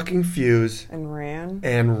 Lit the fucking fuse. And ran.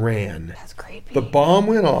 That's creepy. The bomb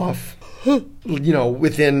went off,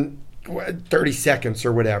 within 30 seconds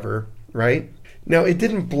or whatever, right? Now, it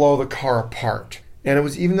didn't blow the car apart. And it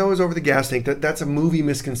was, even though it was over the gas tank, that's a movie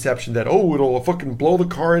misconception that, it'll fucking blow the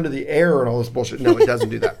car into the air and all this bullshit. No, it doesn't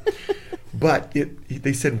do that. But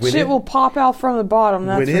they said when shit will pop out from the bottom,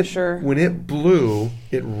 that's for sure. When it blew,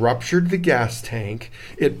 it ruptured the gas tank.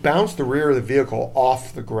 It bounced the rear of the vehicle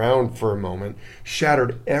off the ground for a moment,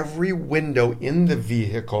 shattered every window in the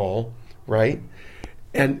vehicle, right?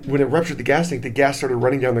 And when it ruptured the gas tank, the gas started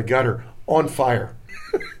running down the gutter on fire.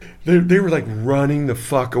 They were like running the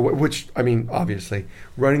fuck away, which, I mean, obviously,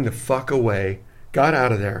 running the fuck away, got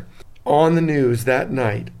out of there. On the news that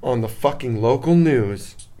night, on the fucking local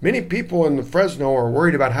news, many people in the Fresno are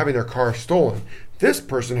worried about having their car stolen. This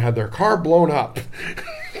person had their car blown up.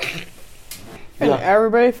 And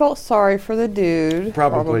everybody felt sorry for the dude.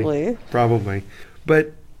 Probably.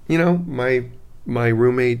 But, my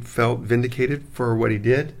roommate felt vindicated for what he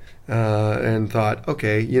did and thought,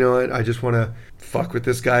 okay, you know what? I just want to fuck with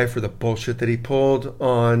this guy for the bullshit that he pulled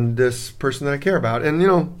on this person that I care about. And,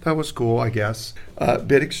 that was cool, I guess.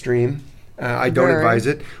 Bit extreme. I don't advise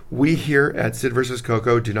it. We here at Sid vs.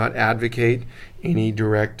 Coco do not advocate any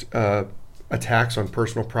direct attacks on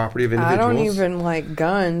personal property of individuals. I don't even like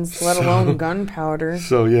guns, let alone gunpowder.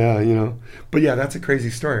 So, yeah, But, yeah, that's a crazy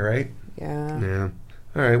story, right? Yeah. Yeah.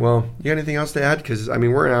 All right, well, you got anything else to add? Because,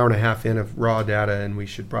 we're an hour and a half in of raw data, and we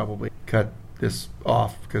should probably cut this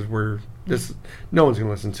off because no one's going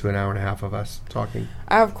to listen to an hour and a half of us talking.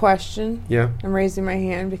 I have a question. Yeah. I'm raising my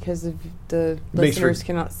hand because of the listeners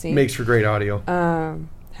cannot see. Makes for great audio.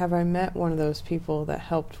 Have I met one of those people that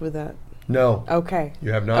helped with that? No. Okay.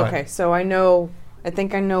 You have not. Okay, so I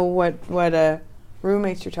think I know what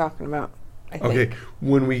roommates you're talking about. I think. Okay,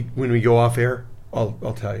 when we go off air,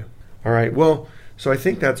 I'll tell you. All right, well, so I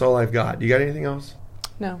think that's all I've got. You got anything else?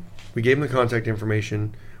 No. We gave them the contact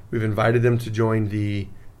information. We've invited them to join the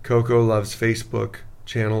Coco Loves Facebook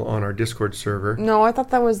channel on our Discord server. No, I thought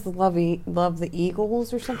that was the Love the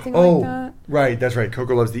Eagles or something like that. Oh, right, that's right.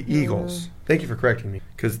 Coco Loves the Eagles. Thank you for correcting me.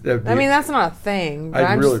 That's not a thing. But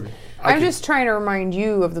I'm just trying to remind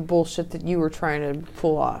you of the bullshit that you were trying to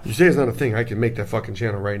pull off. You say it's not a thing. I can make that fucking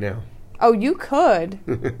channel right now. Oh, you could.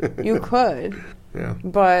 You could. Yeah.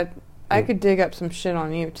 But I could dig up some shit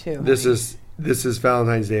on you, too. This is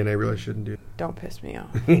Valentine's Day, and I really shouldn't do it. Don't piss me off.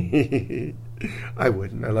 I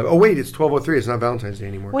wouldn't. I love it. Oh, wait, it's 12:03. It's not Valentine's Day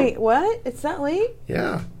anymore. Wait, what? It's that late?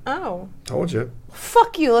 Yeah. Oh. Told you.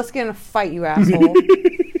 Fuck you. Let's get in a fight, you asshole.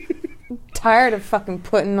 I'm tired of fucking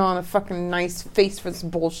putting on a fucking nice face for this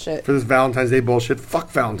bullshit. For this Valentine's Day bullshit?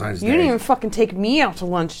 Fuck Valentine's Day. You didn't even fucking take me out to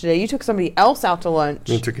lunch today. You took somebody else out to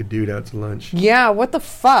lunch. I took a dude out to lunch. Yeah, what the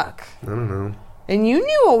fuck? I don't know. And you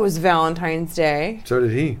knew it was Valentine's Day. So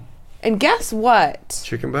did he. And guess what?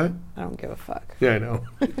 Chicken butt? I don't give a fuck. Yeah, I know.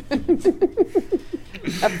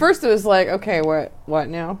 At first it was like, okay, what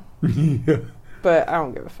now? Yeah. But I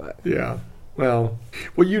don't give a fuck. Yeah. Well,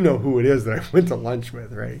 you know who it is that I went to lunch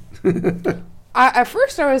with, right? At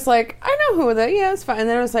first I was like, I know who that. Yeah, it's fine. And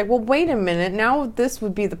then I was like, well, wait a minute. Now this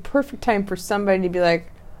would be the perfect time for somebody to be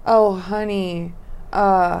like, oh, honey,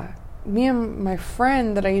 me and my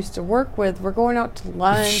friend that I used to work with, we're going out to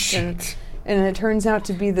lunch, and it turns out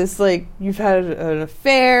to be this, like, you've had an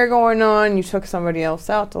affair going on, you took somebody else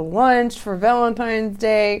out to lunch for Valentine's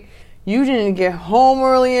Day, you didn't get home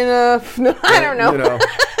early enough. No, I don't know.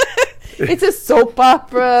 It's a soap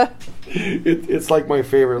opera. It's like my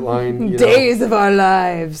favorite line. Days of our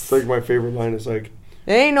lives. It's like my favorite line is like,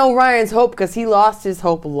 it ain't no Ryan's hope because he lost his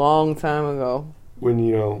hope a long time ago. When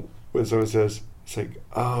someone says, it's like,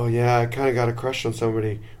 oh yeah, I kind of got a crush on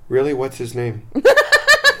somebody. Really? What's his name?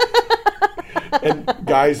 And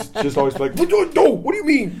guys just always like, no, what do you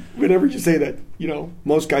mean? Whenever you say that,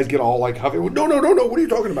 most guys get all like huffy. No, what are you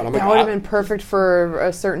talking about? I'm that would have been perfect for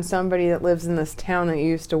a certain somebody that lives in this town that you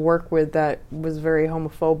used to work with that was very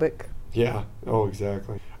homophobic. Yeah. Oh,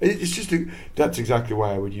 exactly. It's just that's exactly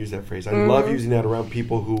why I would use that phrase. I love using that around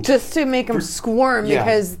people who just to make them squirm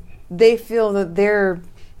because they feel that they're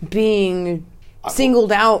being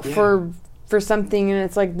singled out for something, and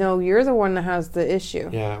it's like, no, you're the one that has the issue.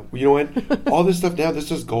 Yeah. You know what? All this stuff now,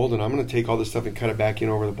 this is golden. I'm going to take all this stuff and cut it back in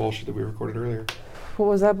over the bullshit that we recorded earlier. What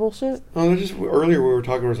was that bullshit? Oh, earlier we were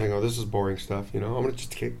talking, we were saying, oh, this is boring stuff. I'm going to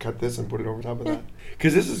just cut this and put it over top of that.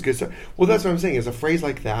 Because this is good stuff. Well, that's what I'm saying. Is a phrase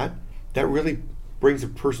like that really brings a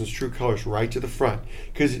person's true colors right to the front.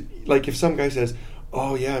 Because, like, if some guy says,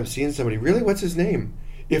 "Oh yeah, I'm seeing somebody," really, what's his name?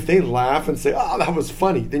 If they laugh and say, "Oh, that was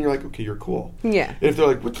funny," then you're like, "Okay, you're cool." Yeah. And if they're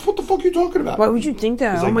like, "What the fuck are you talking about?" Why would you think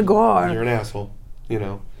that? It's Oh like, my god. you're an asshole, you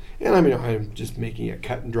know. And I mean, I'm just making it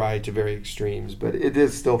cut and dry to very extremes, but it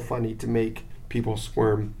is still funny to make people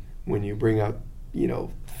squirm when you bring up, you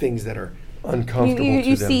know, things that are uncomfortable to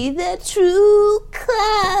You them. see the true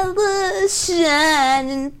colors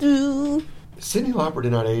shining through. Cyndi Lauper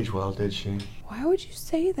did not age well, did she? Why would you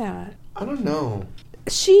say that? I don't know.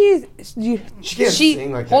 She can't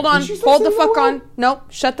sing like that. Hold Can on. she still Hold the sing fuck that well? on. Nope.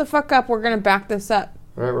 Shut the fuck up. We're gonna back this up.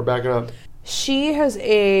 All right, we're backing up. She has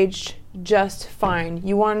aged just fine.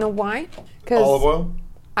 You want to know why? Olive oil?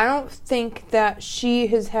 I don't think that she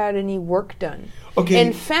has had any work done. Okay.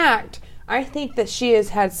 In fact, I think that she has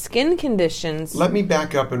had skin conditions. Let me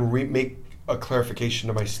back up and make a clarification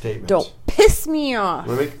to my statement. Don't piss me off.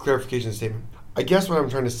 Let me make a clarification statement. I guess what I'm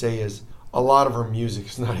trying to say is a lot of her music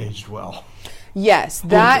is not aged well. Yes,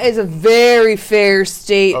 that is a very fair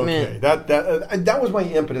statement. Okay, that was my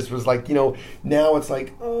impetus. Was like, you know, now it's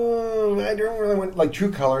like, oh, I don't really want. Like,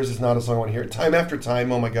 True Colors is not a song I want to hear. Time After Time.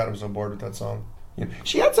 Oh my god, I'm so bored with that song. You know,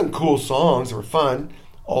 she had some cool songs that were fun.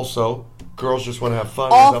 Also, Girls Just Want to Have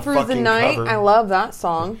Fun. All was a Through the fucking Night. cover. I love that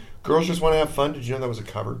song. Girls Just Want to Have Fun. Did you know that was a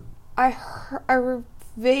cover? I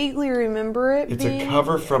vaguely remember it. It's being a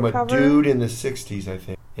cover from a cover. dude in the '60s, I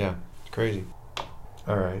think. Yeah, it's crazy.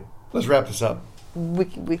 All right, let's wrap this up.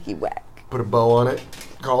 Wiki whack. Put a bow on it.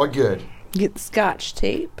 Call it good. Get scotch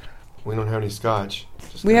tape. We don't have any scotch.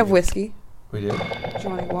 Just We gonna have get- whiskey. We do.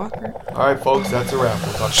 Johnny Walker. All right, folks, that's a wrap.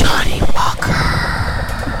 We'll talk. Johnny Walker.